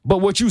 So, but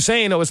what you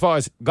saying, though, as far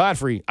as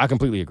Godfrey, I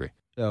completely agree.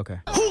 Okay.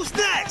 Who's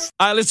next?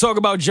 All right, let's talk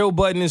about Joe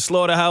Budden and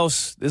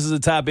Slaughterhouse. This is a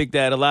topic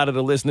that a lot of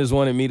the listeners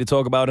wanted me to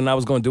talk about, and I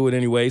was going to do it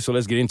anyway, so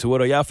let's get into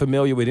it. Are y'all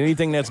familiar with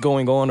anything that's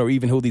going on or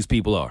even who these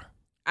people are?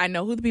 I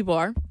know who the people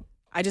are.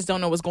 I just don't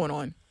know what's going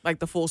on, like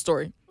the full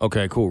story.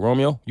 Okay, cool.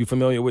 Romeo, you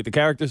familiar with the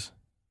characters?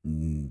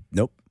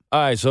 Nope.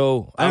 All right,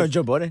 so I know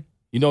Joe Budden.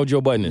 You know who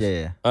Joe Budden is?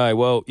 Yeah. All right,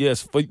 well,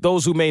 yes, for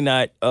those who may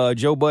not,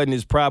 Joe Budden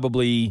is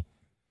probably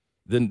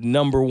the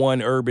number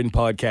one urban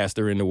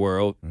podcaster in the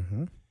world.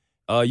 Mm-hmm.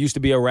 Used to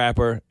be a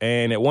rapper,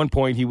 and at one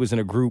point he was in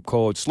a group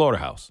called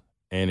Slaughterhouse,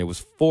 and it was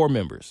 4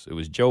 members. It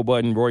was Joe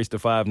Budden, Royce the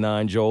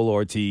 5'9", Joel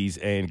Ortiz,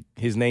 and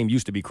his name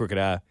used to be Crooked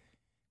Eye.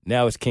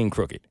 Now it's King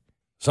Crooked.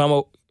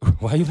 So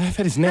why you laugh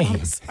at his name?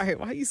 I'm sorry,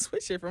 why you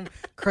switch it from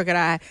Crooked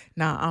Eye?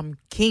 Nah, I'm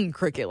King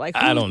Crooked. Like,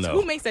 I don't know.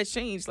 Who makes that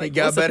change? Like,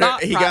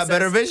 He got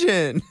better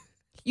vision.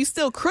 You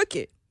still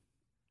crooked.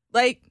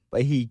 Like,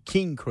 But he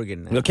King Crooked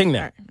now. You're king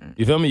now.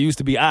 You feel me? You used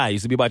to be I. You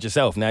used to be about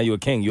yourself. Now you're a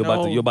king. You're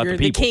about the people. You're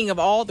the king of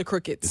all the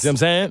crickets. You see what I'm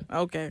saying?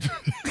 Okay.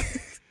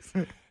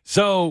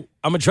 So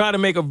I'm going to try to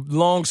make a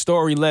long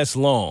story less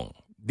long.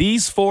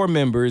 These 4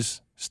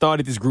 members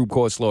started this group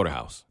called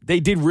Slaughterhouse. They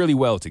did really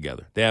well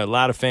together. They had a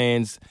lot of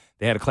fans.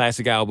 They had a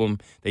classic album.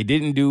 They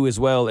didn't do as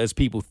well as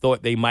people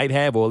thought they might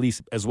have, or at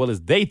least as well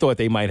as they thought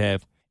they might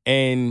have.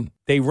 And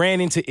they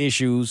ran into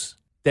issues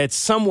that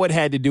somewhat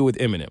had to do with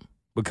Eminem,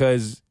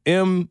 because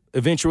M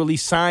eventually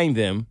signed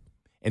them,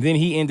 and then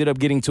he ended up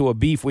getting to a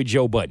beef with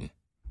Joe Budden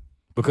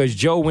because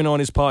Joe went on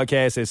his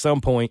podcast at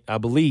some point, I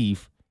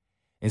believe,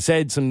 and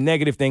said some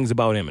negative things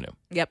about Eminem.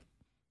 Yep.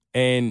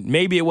 And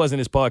maybe it wasn't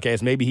his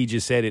podcast. Maybe he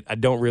just said it. I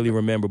don't really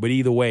remember. But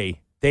either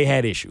way, they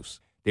had issues.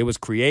 There was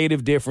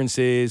creative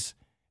differences,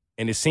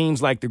 and it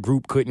seems like the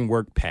group couldn't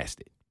work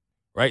past it,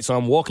 right? So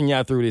I'm walking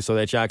y'all through this so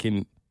that y'all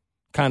can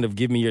kind of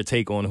give me your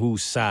take on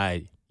whose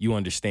side you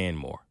understand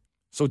more.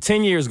 So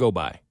 10 years go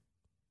by.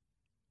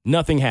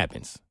 Nothing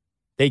happens.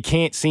 They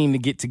can't seem to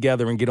get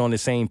together and get on the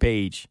same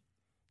page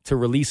to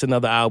release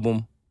another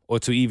album or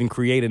to even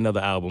create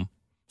another album.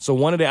 So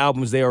one of the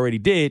albums they already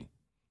did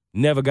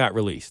never got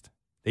released.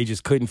 They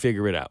just couldn't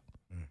figure it out.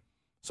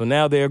 So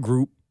now they're a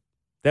group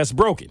that's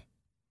broken.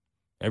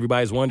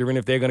 Everybody's wondering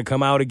if they're going to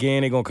come out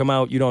again. They're going to come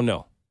out. You don't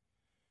know.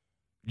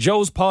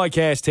 Joe's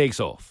podcast takes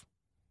off.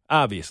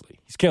 Obviously.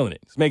 He's killing it.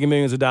 He's making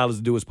millions of dollars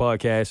to do his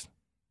podcast,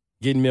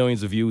 getting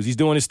millions of views. He's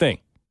doing his thing.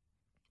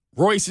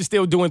 Royce is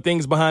still doing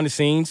things behind the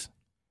scenes,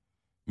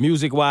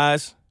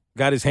 music-wise,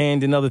 got his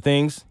hand in other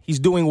things. He's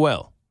doing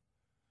well.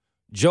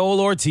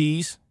 Joel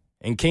Ortiz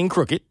and King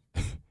Crooked,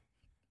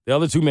 the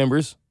other 2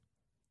 members,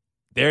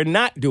 they're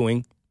not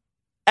doing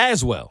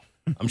as well.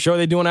 I'm sure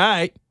they're doing all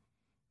right.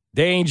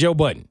 They ain't Joe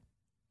Budden.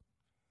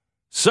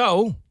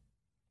 So,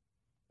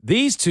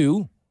 these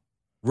 2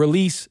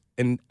 release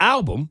an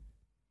album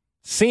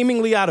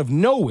seemingly out of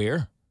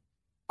nowhere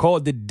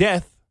called The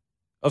Death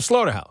of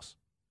Slaughterhouse.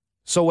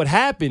 So what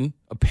happened,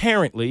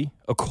 apparently,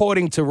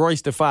 according to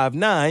Royce the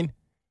 5'9",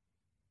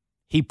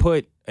 he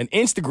put an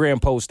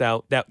Instagram post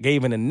out that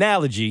gave an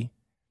analogy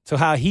to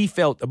how he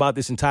felt about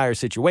this entire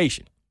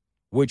situation,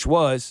 which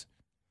was,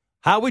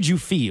 how would you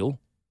feel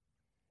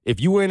if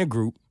you were in a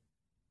group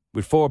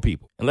with 4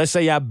 people? And let's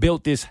say I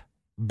built this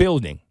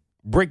building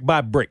brick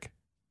by brick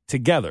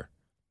together.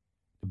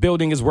 The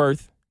building is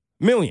worth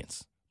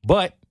millions,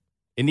 but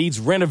it needs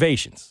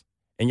renovations.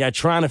 And you're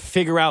trying to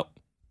figure out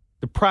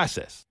the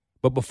process.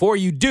 But before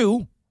you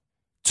do,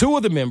 2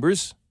 of the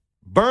members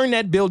burn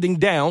that building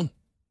down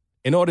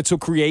in order to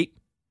create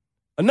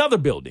another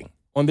building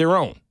on their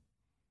own.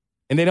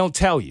 And they don't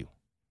tell you.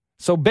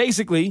 So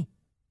basically,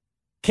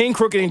 King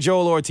Crooked and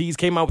Joel Ortiz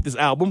came out with this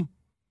album,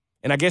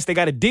 and I guess they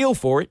got a deal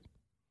for it.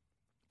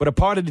 But a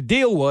part of the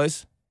deal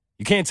was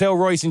you can't tell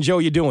Royce and Joe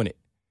you're doing it,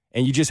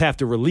 and you just have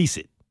to release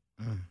it.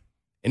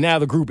 And now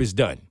the group is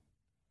done.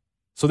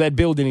 So that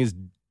building is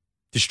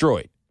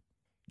destroyed.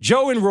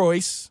 Joe and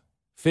Royce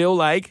feel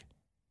like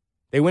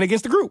they went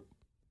against the group.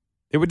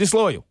 They were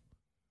disloyal.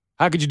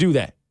 How could you do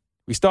that?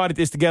 We started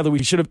this together.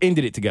 We should have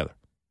ended it together.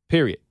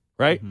 Period.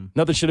 Right? Mm-hmm.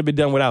 Nothing should have been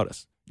done without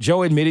us.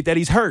 Joe admitted that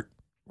he's hurt.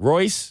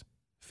 Royce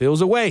feels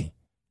away.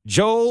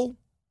 Joel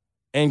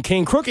and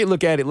King Crooked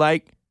look at it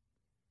like,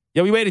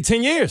 yo, we waited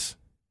 10 years.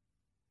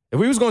 If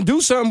we was going to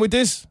do something with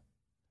this,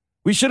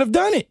 we should have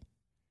done it.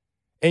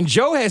 And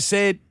Joe has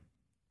said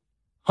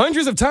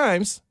hundreds of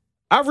times,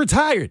 I've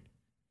retired.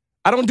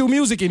 I don't do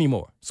music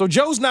anymore. So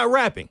Joe's not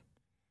rapping.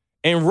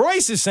 And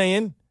Royce is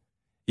saying,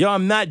 yo,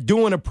 I'm not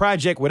doing a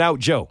project without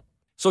Joe.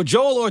 So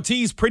Joel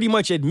Ortiz pretty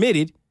much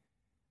admitted,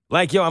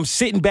 like, yo, I'm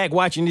sitting back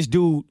watching this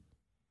dude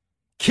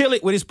kill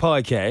it with his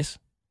podcast.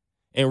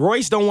 And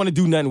Royce don't want to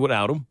do nothing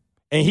without him.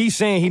 And he's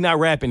saying he's not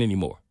rapping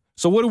anymore.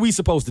 So what are we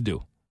supposed to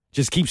do?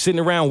 Just keep sitting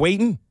around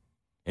waiting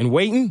and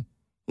waiting?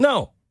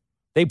 No.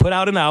 They put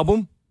out an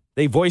album.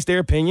 They voiced their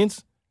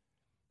opinions.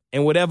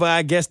 And whatever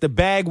I guess the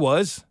bag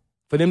was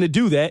for them to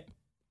do that,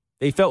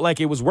 they felt like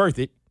it was worth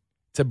it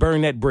to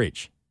burn that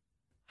bridge.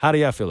 How do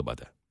y'all feel about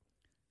that?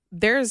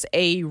 there's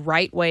a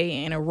right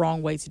way and a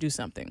wrong way to do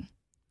something.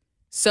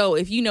 So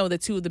if you know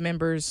that two of the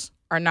members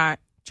are not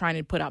trying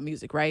to put out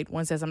music, right?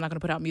 One says, I'm not going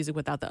to put out music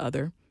without the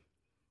other.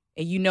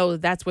 And you know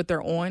that's what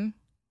they're on.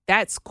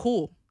 That's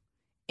cool.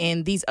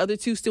 And these other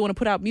two still want to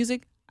put out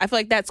music. I feel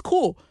like that's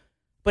cool.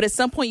 But at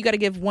some point, you got to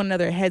give one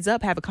another a heads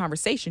up, have a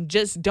conversation.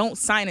 Just don't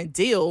sign a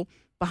deal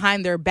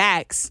behind their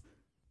backs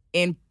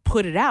and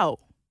put it out.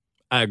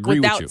 I agree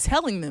with you. Without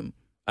telling them.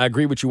 I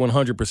agree with you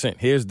 100%.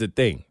 Here's the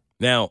thing.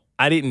 Now,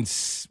 I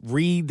didn't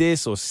read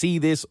this or see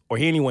this or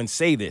hear anyone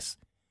say this,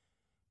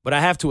 but I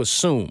have to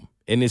assume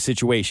in this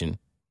situation,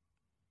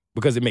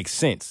 because it makes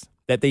sense,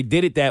 that they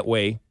did it that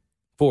way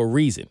for a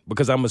reason.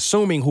 Because I'm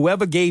assuming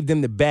whoever gave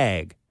them the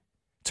bag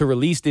to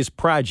release this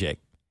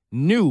project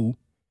knew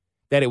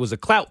that it was a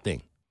clout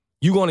thing.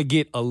 You're going to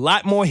get a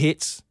lot more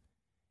hits.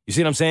 You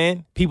see what I'm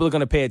saying? People are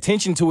going to pay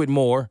attention to it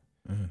more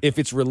if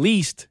it's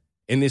released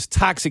in this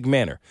toxic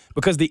manner.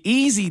 Because the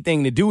easy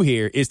thing to do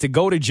here is to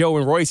go to Joe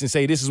and Royce and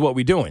say, this is what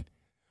we're doing,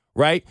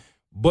 right?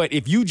 But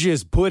if you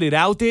just put it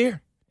out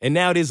there and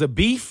now there's a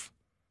beef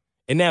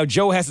and now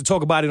Joe has to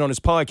talk about it on his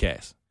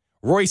podcast,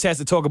 Royce has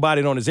to talk about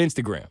it on his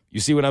Instagram. You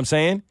see what I'm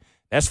saying?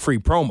 That's free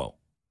promo.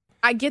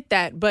 I get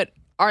that, but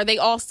are they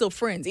all still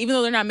friends? Even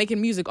though they're not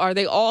making music, are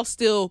they all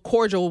still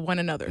cordial with one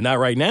another? Not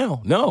right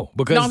now, no.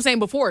 Because no, I'm saying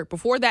before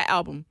that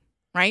album,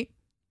 right?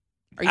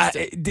 Are you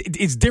still?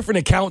 It's different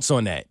accounts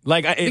on that.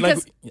 I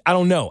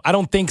don't know. I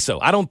don't think so.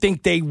 I don't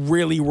think they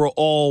really were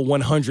all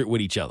 100 with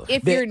each other.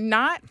 If you're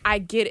not, I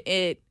get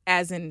it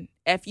as an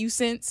FU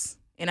sense,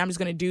 and I'm just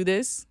going to do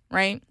this,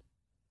 right?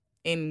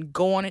 And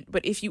go on it.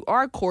 But if you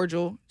are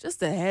cordial,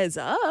 just a heads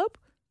up.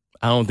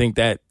 I don't think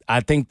that. I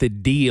think the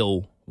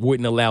deal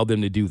wouldn't allow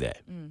them to do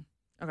that.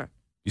 Okay.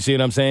 You see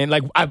what I'm saying?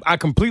 Like, I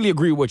completely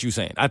agree with what you're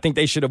saying. I think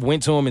they should have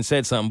went to him and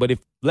said something. But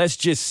let's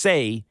just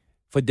say,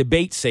 for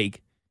debate's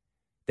sake,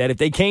 that if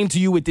they came to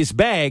you with this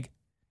bag,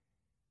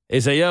 they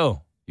say,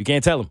 yo, you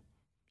can't tell them.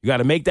 You got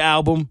to make the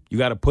album. You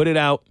got to put it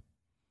out.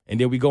 And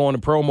then we go on a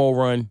promo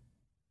run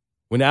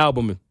when the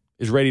album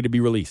is ready to be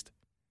released.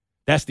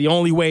 That's the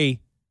only way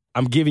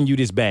I'm giving you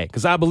this bag.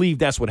 Because I believe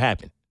that's what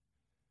happened.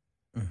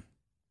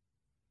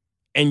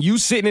 And you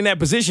sitting in that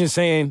position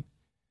saying,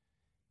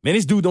 man,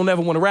 this dude don't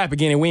ever want to rap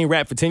again and we ain't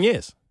rap for 10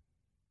 years.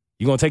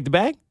 You going to take the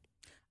bag?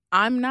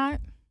 I'm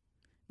not,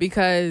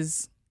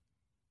 because,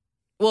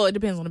 well, it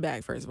depends on the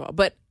bag, first of all.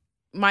 But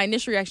my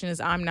initial reaction is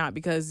I'm not,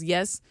 because,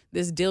 yes,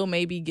 this deal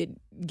may be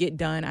get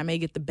done. I may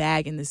get the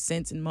bag in this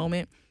sense and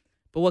moment.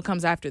 But what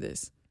comes after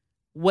this?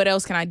 What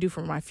else can I do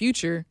for my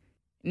future?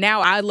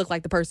 Now I look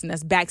like the person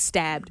that's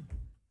backstabbed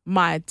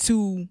my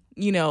two,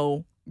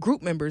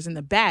 group members in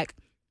the back.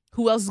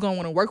 Who else is going to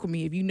want to work with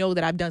me if you know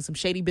that I've done some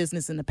shady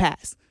business in the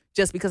past?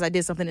 Just because I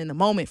did something in the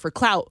moment for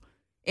clout,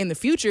 in the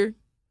future,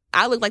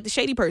 I look like the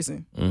shady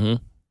person.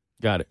 Mm-hmm.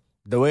 Got it.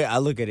 The way I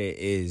look at it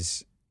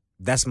is,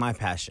 that's my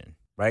passion,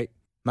 right?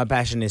 My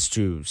passion is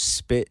to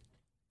spit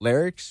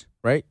lyrics,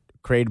 right?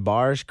 Create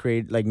bars,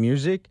 create like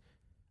music.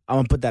 I'm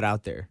going to put that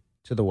out there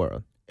to the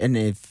world. And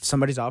if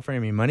somebody's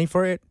offering me money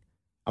for it,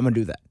 I'm going to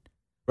do that,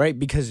 right?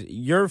 Because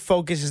your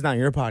focus is not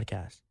your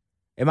podcast.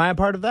 Am I a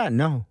part of that?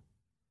 No.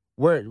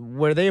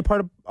 Were they a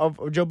part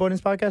of Joe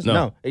Budden's podcast?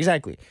 No,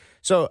 exactly.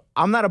 So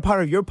I'm not a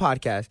part of your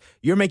podcast.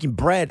 You're making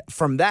bread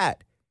from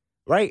that,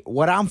 right?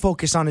 What I'm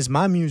focused on is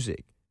my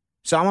music.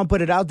 So I'm going to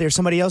put it out there.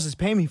 Somebody else is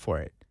paying me for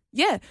it.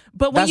 Yeah,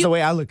 but that's the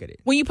way I look at it.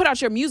 When you put out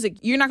your music,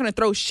 you're not going to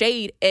throw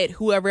shade at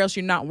whoever else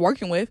you're not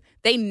working with.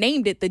 They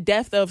named it The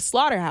Death of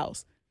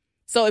Slaughterhouse.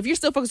 So if you're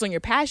still focused on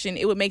your passion,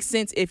 it would make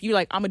sense if you're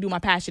like, I'm going to do my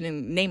passion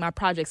and name my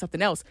project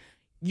something else.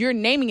 You're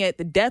naming it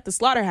The Death of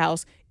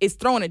Slaughterhouse. It's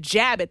throwing a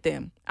jab at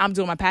them. I'm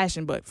doing my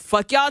passion, but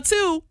fuck y'all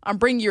too. I'm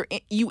bringing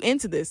you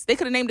into this. They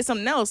could have named it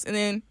something else, and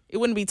then it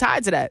wouldn't be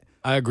tied to that.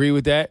 I agree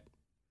with that.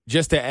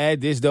 Just to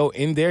add this, though,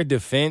 in their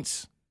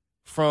defense,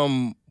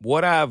 from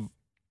what I've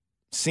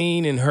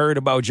seen and heard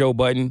about Joe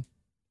Budden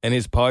and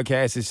his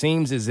podcast, it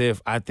seems as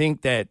if I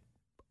think that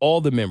all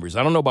the members,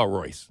 I don't know about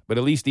Royce, but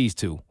at least these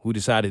two who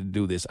decided to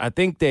do this, I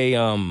think they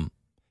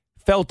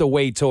felt a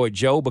way toward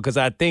Joe, because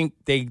I think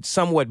they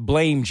somewhat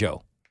blame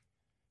Joe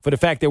for the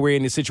fact that we're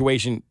in this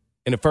situation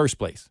in the first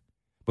place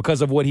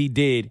because of what he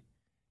did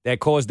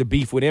that caused the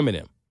beef with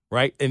Eminem,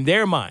 right? In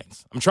their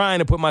minds, I'm trying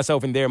to put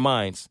myself in their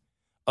minds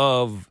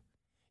of,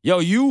 yo,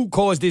 you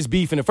caused this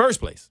beef in the first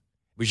place.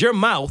 It was your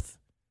mouth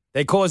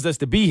that caused us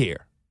to be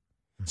here.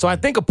 So I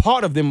think a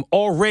part of them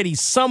already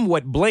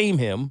somewhat blame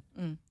him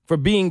for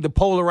being the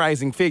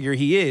polarizing figure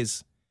he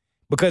is,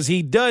 because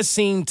he does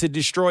seem to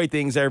destroy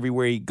things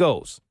everywhere he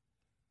goes.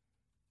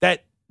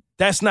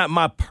 That's not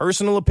my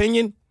personal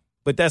opinion,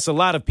 but that's a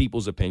lot of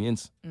people's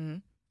opinions. Mm-hmm.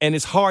 And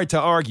it's hard to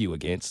argue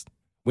against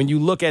when you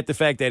look at the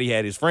fact that he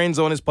had his friends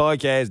on his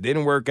podcast,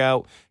 didn't work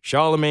out.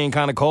 Charlamagne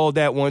kind of called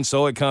that one,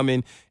 saw it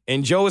coming.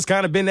 And Joe has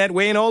kind of been that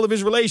way in all of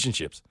his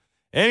relationships.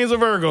 And he's a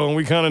Virgo, and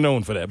we're kind of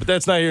known for that. But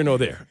that's not here nor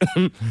there,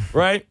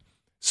 right?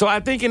 So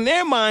I think in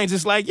their minds,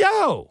 it's like,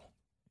 yo,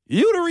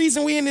 you the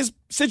reason we in this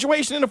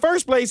situation in the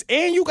first place,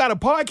 and you got a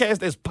podcast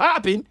that's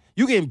popping,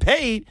 you getting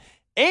paid,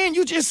 and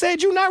you just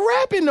said you not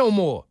rapping no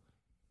more.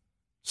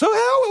 So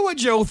hell with what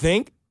Joe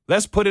think.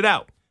 Let's put it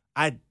out.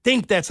 I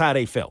think that's how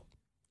they felt.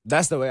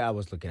 That's the way I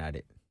was looking at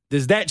it.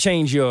 Does that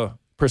change your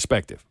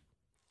perspective?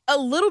 A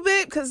little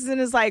bit, because then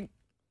it's like,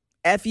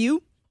 F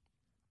you.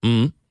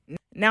 Mm-hmm.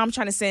 Now I'm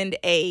trying to send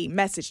a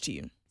message to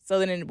you. So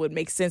then it would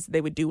make sense that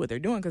they would do what they're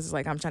doing, because it's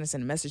like, I'm trying to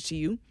send a message to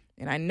you,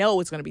 and I know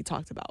it's going to be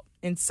talked about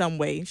in some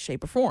way,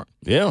 shape, or form.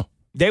 Yeah.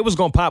 They was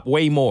going to pop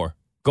way more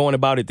going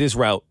about it this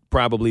route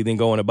probably than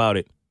going about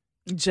it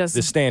just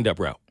the stand-up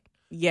route.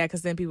 Yeah,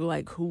 because then people are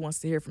like, who wants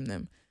to hear from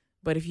them?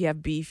 But if you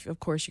have beef, of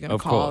course, you're going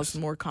to cause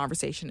more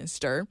conversation and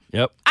stir.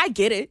 Yep. I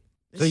get it.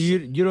 So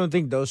you don't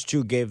think those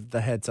two gave the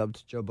heads up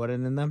to Joe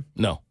Budden and them?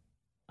 No.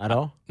 At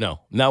all?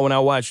 No. Not when I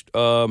watched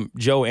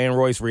Joe and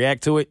Royce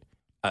react to it.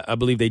 I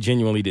believe they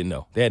genuinely didn't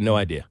know. They had no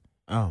idea.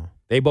 Oh.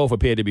 They both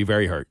appeared to be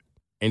very hurt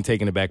and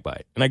taken aback by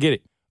it. And I get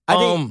it.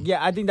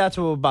 I think that's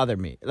what would bother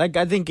me. Like,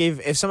 I think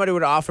if somebody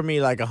would offer me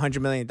like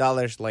 $100 million,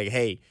 like,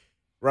 hey,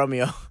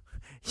 Romeo,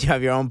 you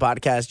have your own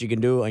podcast you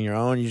can do on your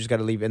own. You just got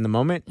to leave in the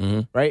moment,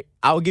 right?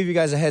 I'll give you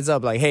guys a heads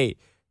up, like, hey,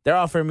 they're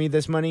offering me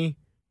this money.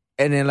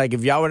 And then, like,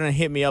 if y'all wouldn't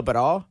hit me up at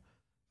all,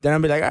 then I'll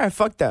be like, all right,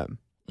 fuck them.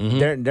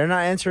 Mm-hmm. They're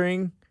not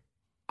answering.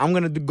 I'm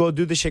going to go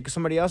do the shit because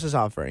somebody else is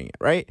offering it,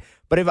 right?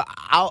 But if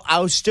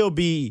I'll still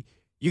be,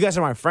 you guys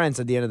are my friends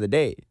at the end of the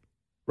day,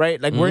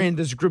 right? Like, we're in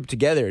this group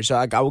together. So,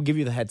 like, I will give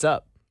you the heads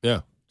up.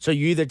 Yeah. So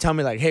you either tell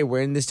me, like, hey,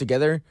 we're in this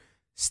together,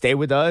 stay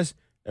with us,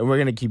 and we're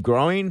going to keep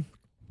growing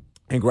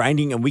and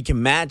grinding, and we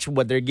can match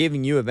what they're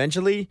giving you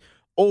eventually,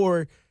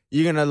 or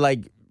you're going to,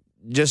 like,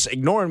 just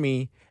ignore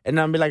me, and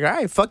I'll be like, all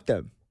right, fuck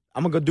them.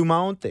 I'm going to go do my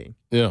own thing.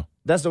 Yeah.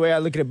 That's the way I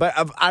look at it. But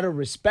out of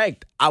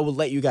respect, I will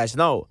let you guys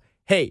know,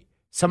 hey,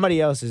 somebody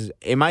else is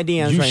in my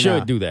DMs right now. You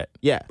should do that.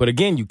 Yeah. But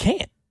again, you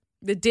can't.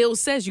 The deal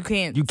says you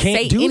can't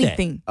say do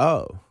anything. That.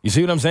 Oh. You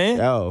see what I'm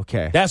saying? Oh,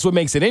 okay. That's what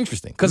makes it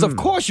interesting. Because of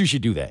course you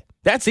should do that.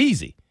 That's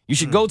easy. You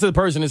should go to the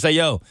person and say,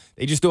 yo,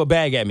 they just threw a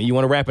bag at me. You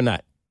want to rap or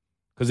not?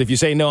 Because if you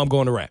say no, I'm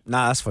going to rap.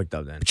 Nah, that's fucked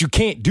up then. But you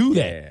can't do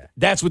that. Yeah.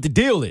 That's what the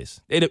deal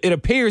is. It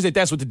appears that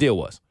that's what the deal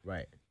was.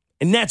 Right.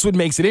 And that's what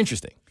makes it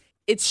interesting.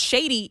 It's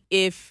shady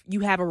if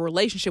you have a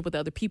relationship with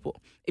other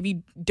people. If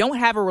you don't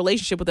have a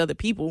relationship with other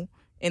people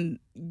and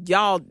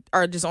y'all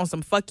are just on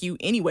some fuck you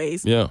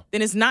anyways, then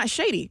it's not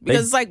shady.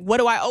 Because it's like, what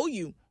do I owe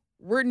you?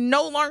 We're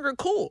no longer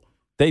cool.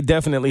 They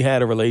definitely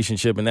had a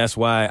relationship, and that's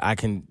why I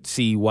can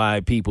see why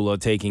people are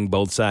taking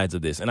both sides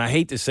of this. And I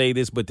hate to say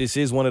this, but this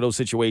is one of those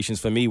situations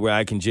for me where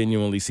I can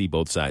genuinely see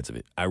both sides of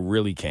it. I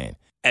really can.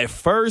 At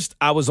first,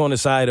 I was on the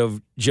side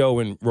of Joe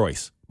and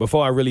Royce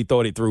before I really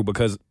thought it through,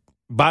 because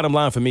bottom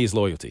line for me is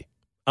loyalty.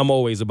 I'm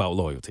always about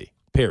loyalty,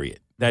 period.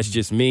 That's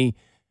just me.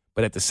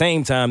 But at the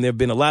same time, there have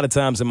been a lot of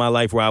times in my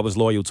life where I was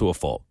loyal to a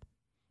fault.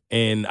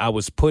 And I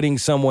was putting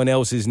someone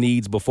else's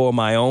needs before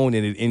my own,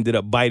 and it ended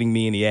up biting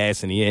me in the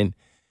ass in the end.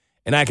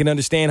 And I can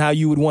understand how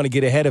you would want to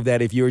get ahead of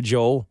that if you're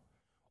Joel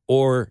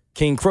or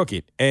King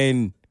Crooked.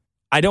 And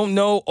I don't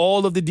know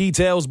all of the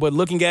details, but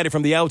looking at it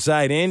from the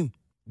outside in,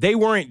 they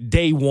weren't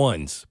day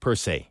ones, per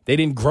se. They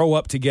didn't grow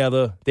up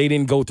together. They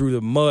didn't go through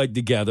the mud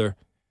together.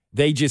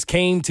 They just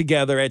came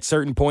together at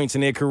certain points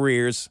in their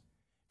careers,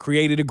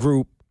 created a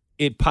group,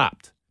 it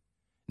popped.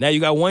 Now you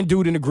got one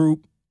dude in the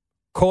group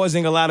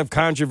causing a lot of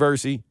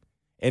controversy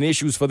and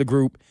issues for the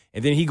group,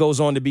 and then he goes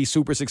on to be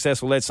super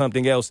successful at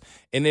something else.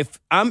 And if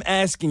I'm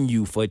asking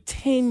you for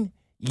 10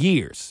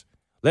 years,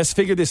 let's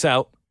figure this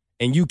out,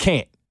 and you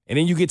can't, and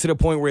then you get to the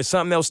point where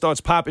something else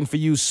starts popping for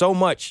you so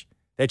much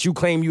that you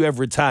claim you have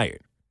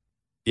retired,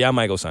 yeah, I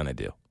might go sign that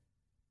deal.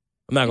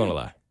 I'm not going to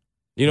lie.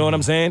 You know what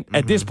I'm saying?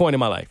 At this point in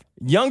my life.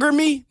 Younger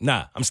me?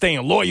 Nah, I'm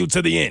staying loyal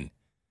to the end.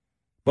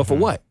 But for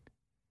what?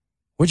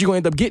 What you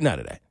going to end up getting out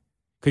of that?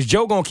 Because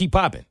Joe going to keep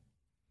popping.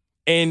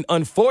 And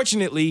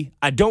unfortunately,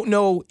 I don't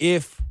know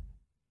if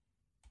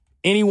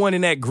anyone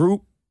in that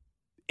group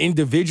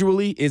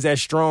individually is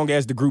as strong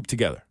as the group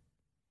together.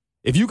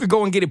 If you could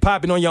go and get it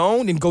popping on your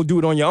own, then go do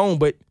it on your own.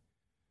 But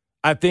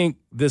I think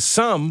the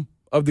sum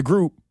of the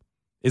group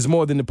is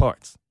more than the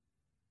parts.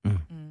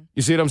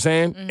 You see what I'm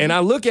saying? And I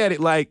look at it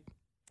like,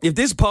 if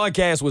this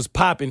podcast was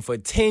popping for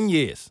 10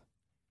 years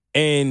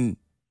and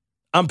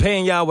I'm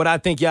paying y'all what I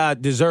think y'all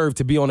deserve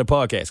to be on the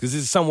podcast, because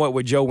this is somewhat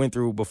what Joe went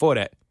through before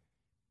that,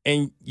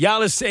 and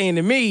y'all are saying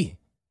to me,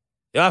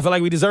 y'all feel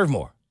like we deserve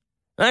more.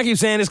 And I keep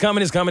saying it's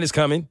coming, it's coming, it's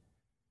coming.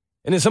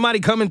 And then somebody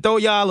come and throw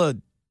y'all a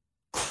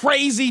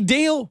crazy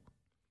deal,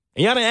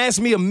 and y'all done asked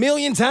me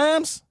 1,000,000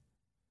 times,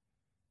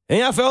 and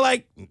y'all felt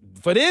like,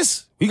 for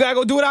this, we got to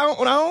go do it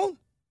on our own?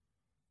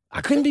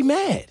 I couldn't be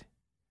mad.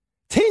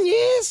 10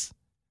 years?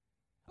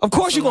 Of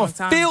course you're going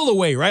to feel the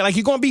way, right? Like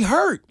you're going to be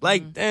hurt.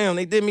 Like, damn,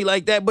 they did me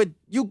like that. But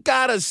you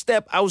got to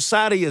step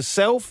outside of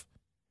yourself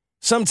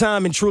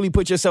sometime and truly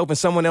put yourself in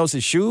someone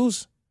else's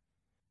shoes.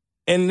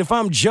 And if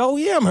I'm Joe,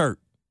 yeah, I'm hurt.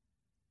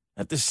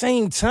 At the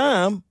same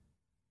time,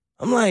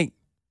 I'm like,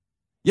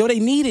 yo, they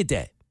needed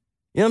that.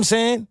 You know what I'm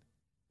saying?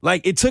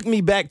 Like, it took me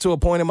back to a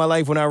point in my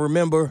life when I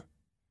remember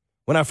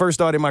when I first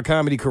started my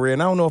comedy career.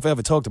 And I don't know if I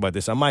ever talked about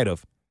this. I might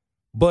have.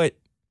 But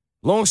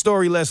long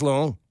story less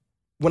long.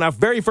 When I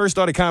very first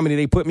started comedy,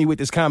 they put me with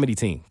this comedy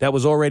team that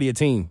was already a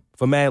team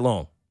for mad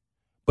long.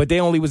 But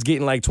they only was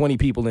getting like 20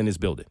 people in this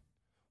building.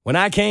 When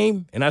I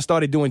came and I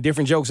started doing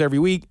different jokes every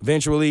week,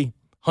 eventually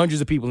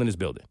hundreds of people in this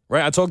building,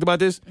 right? I talked about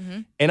this,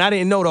 and I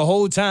didn't know the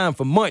whole time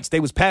for months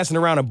they was passing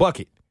around a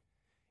bucket,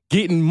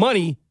 getting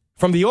money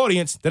from the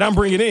audience that I'm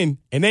bringing in,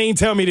 and they ain't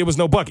tell me there was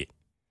no bucket.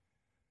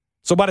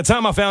 So by the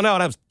time I found out,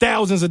 that was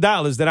thousands of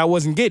dollars that I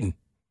wasn't getting,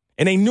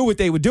 and they knew what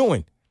they were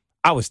doing.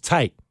 I was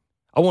tight.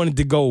 I wanted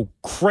to go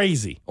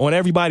crazy on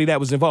everybody that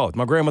was involved.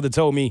 My grandmother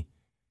told me,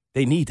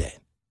 they need that.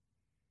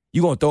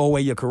 You going to throw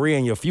away your career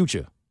and your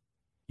future.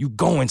 You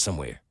going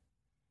somewhere.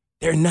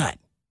 They're not.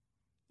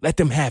 Let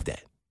them have that.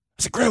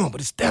 I said, Grandma,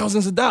 but it's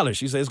thousands of dollars.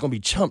 She said, it's going to be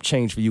chump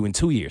change for you in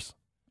 2 years.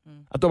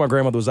 I thought my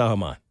grandmother was out her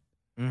mind.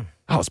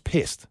 I was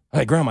pissed. I'm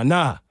like, Grandma,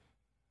 nah.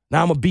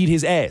 Now I'm going to beat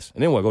his ass.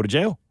 And then what, go to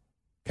jail?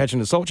 Catch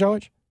an assault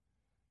charge?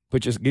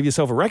 Give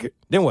yourself a record?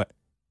 Then what?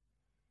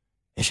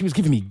 And she was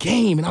giving me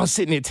game, and I was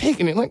sitting there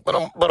taking it like, but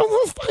I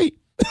want to fight.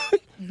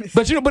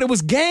 but it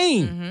was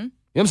game. You know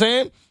what I'm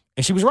saying?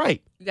 And she was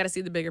right. You got to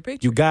see the bigger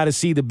picture. You got to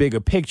see the bigger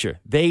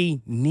picture.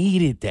 They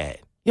needed that.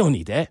 You don't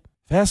need that.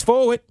 Fast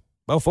forward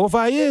about 4 or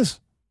 5 years.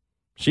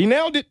 She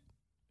nailed it.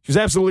 She was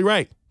absolutely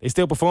right. They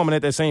still performing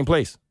at that same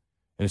place.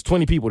 And there's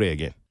 20 people there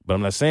again. But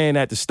I'm not saying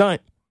that to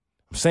stunt.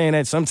 I'm saying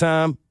that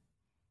sometime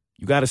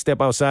you got to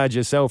step outside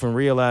yourself and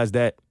realize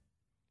that,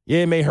 yeah,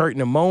 it may hurt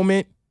in a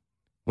moment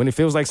when it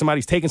feels like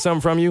somebody's taking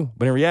something from you,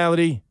 but in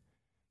reality,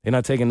 they're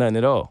not taking nothing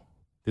at all.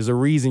 There's a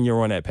reason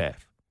you're on that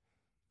path.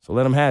 So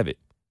let them have it.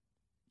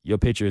 Your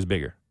picture is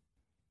bigger.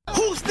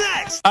 Who's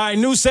next? All right,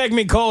 new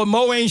segment called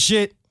Mo Ain't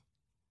Shit.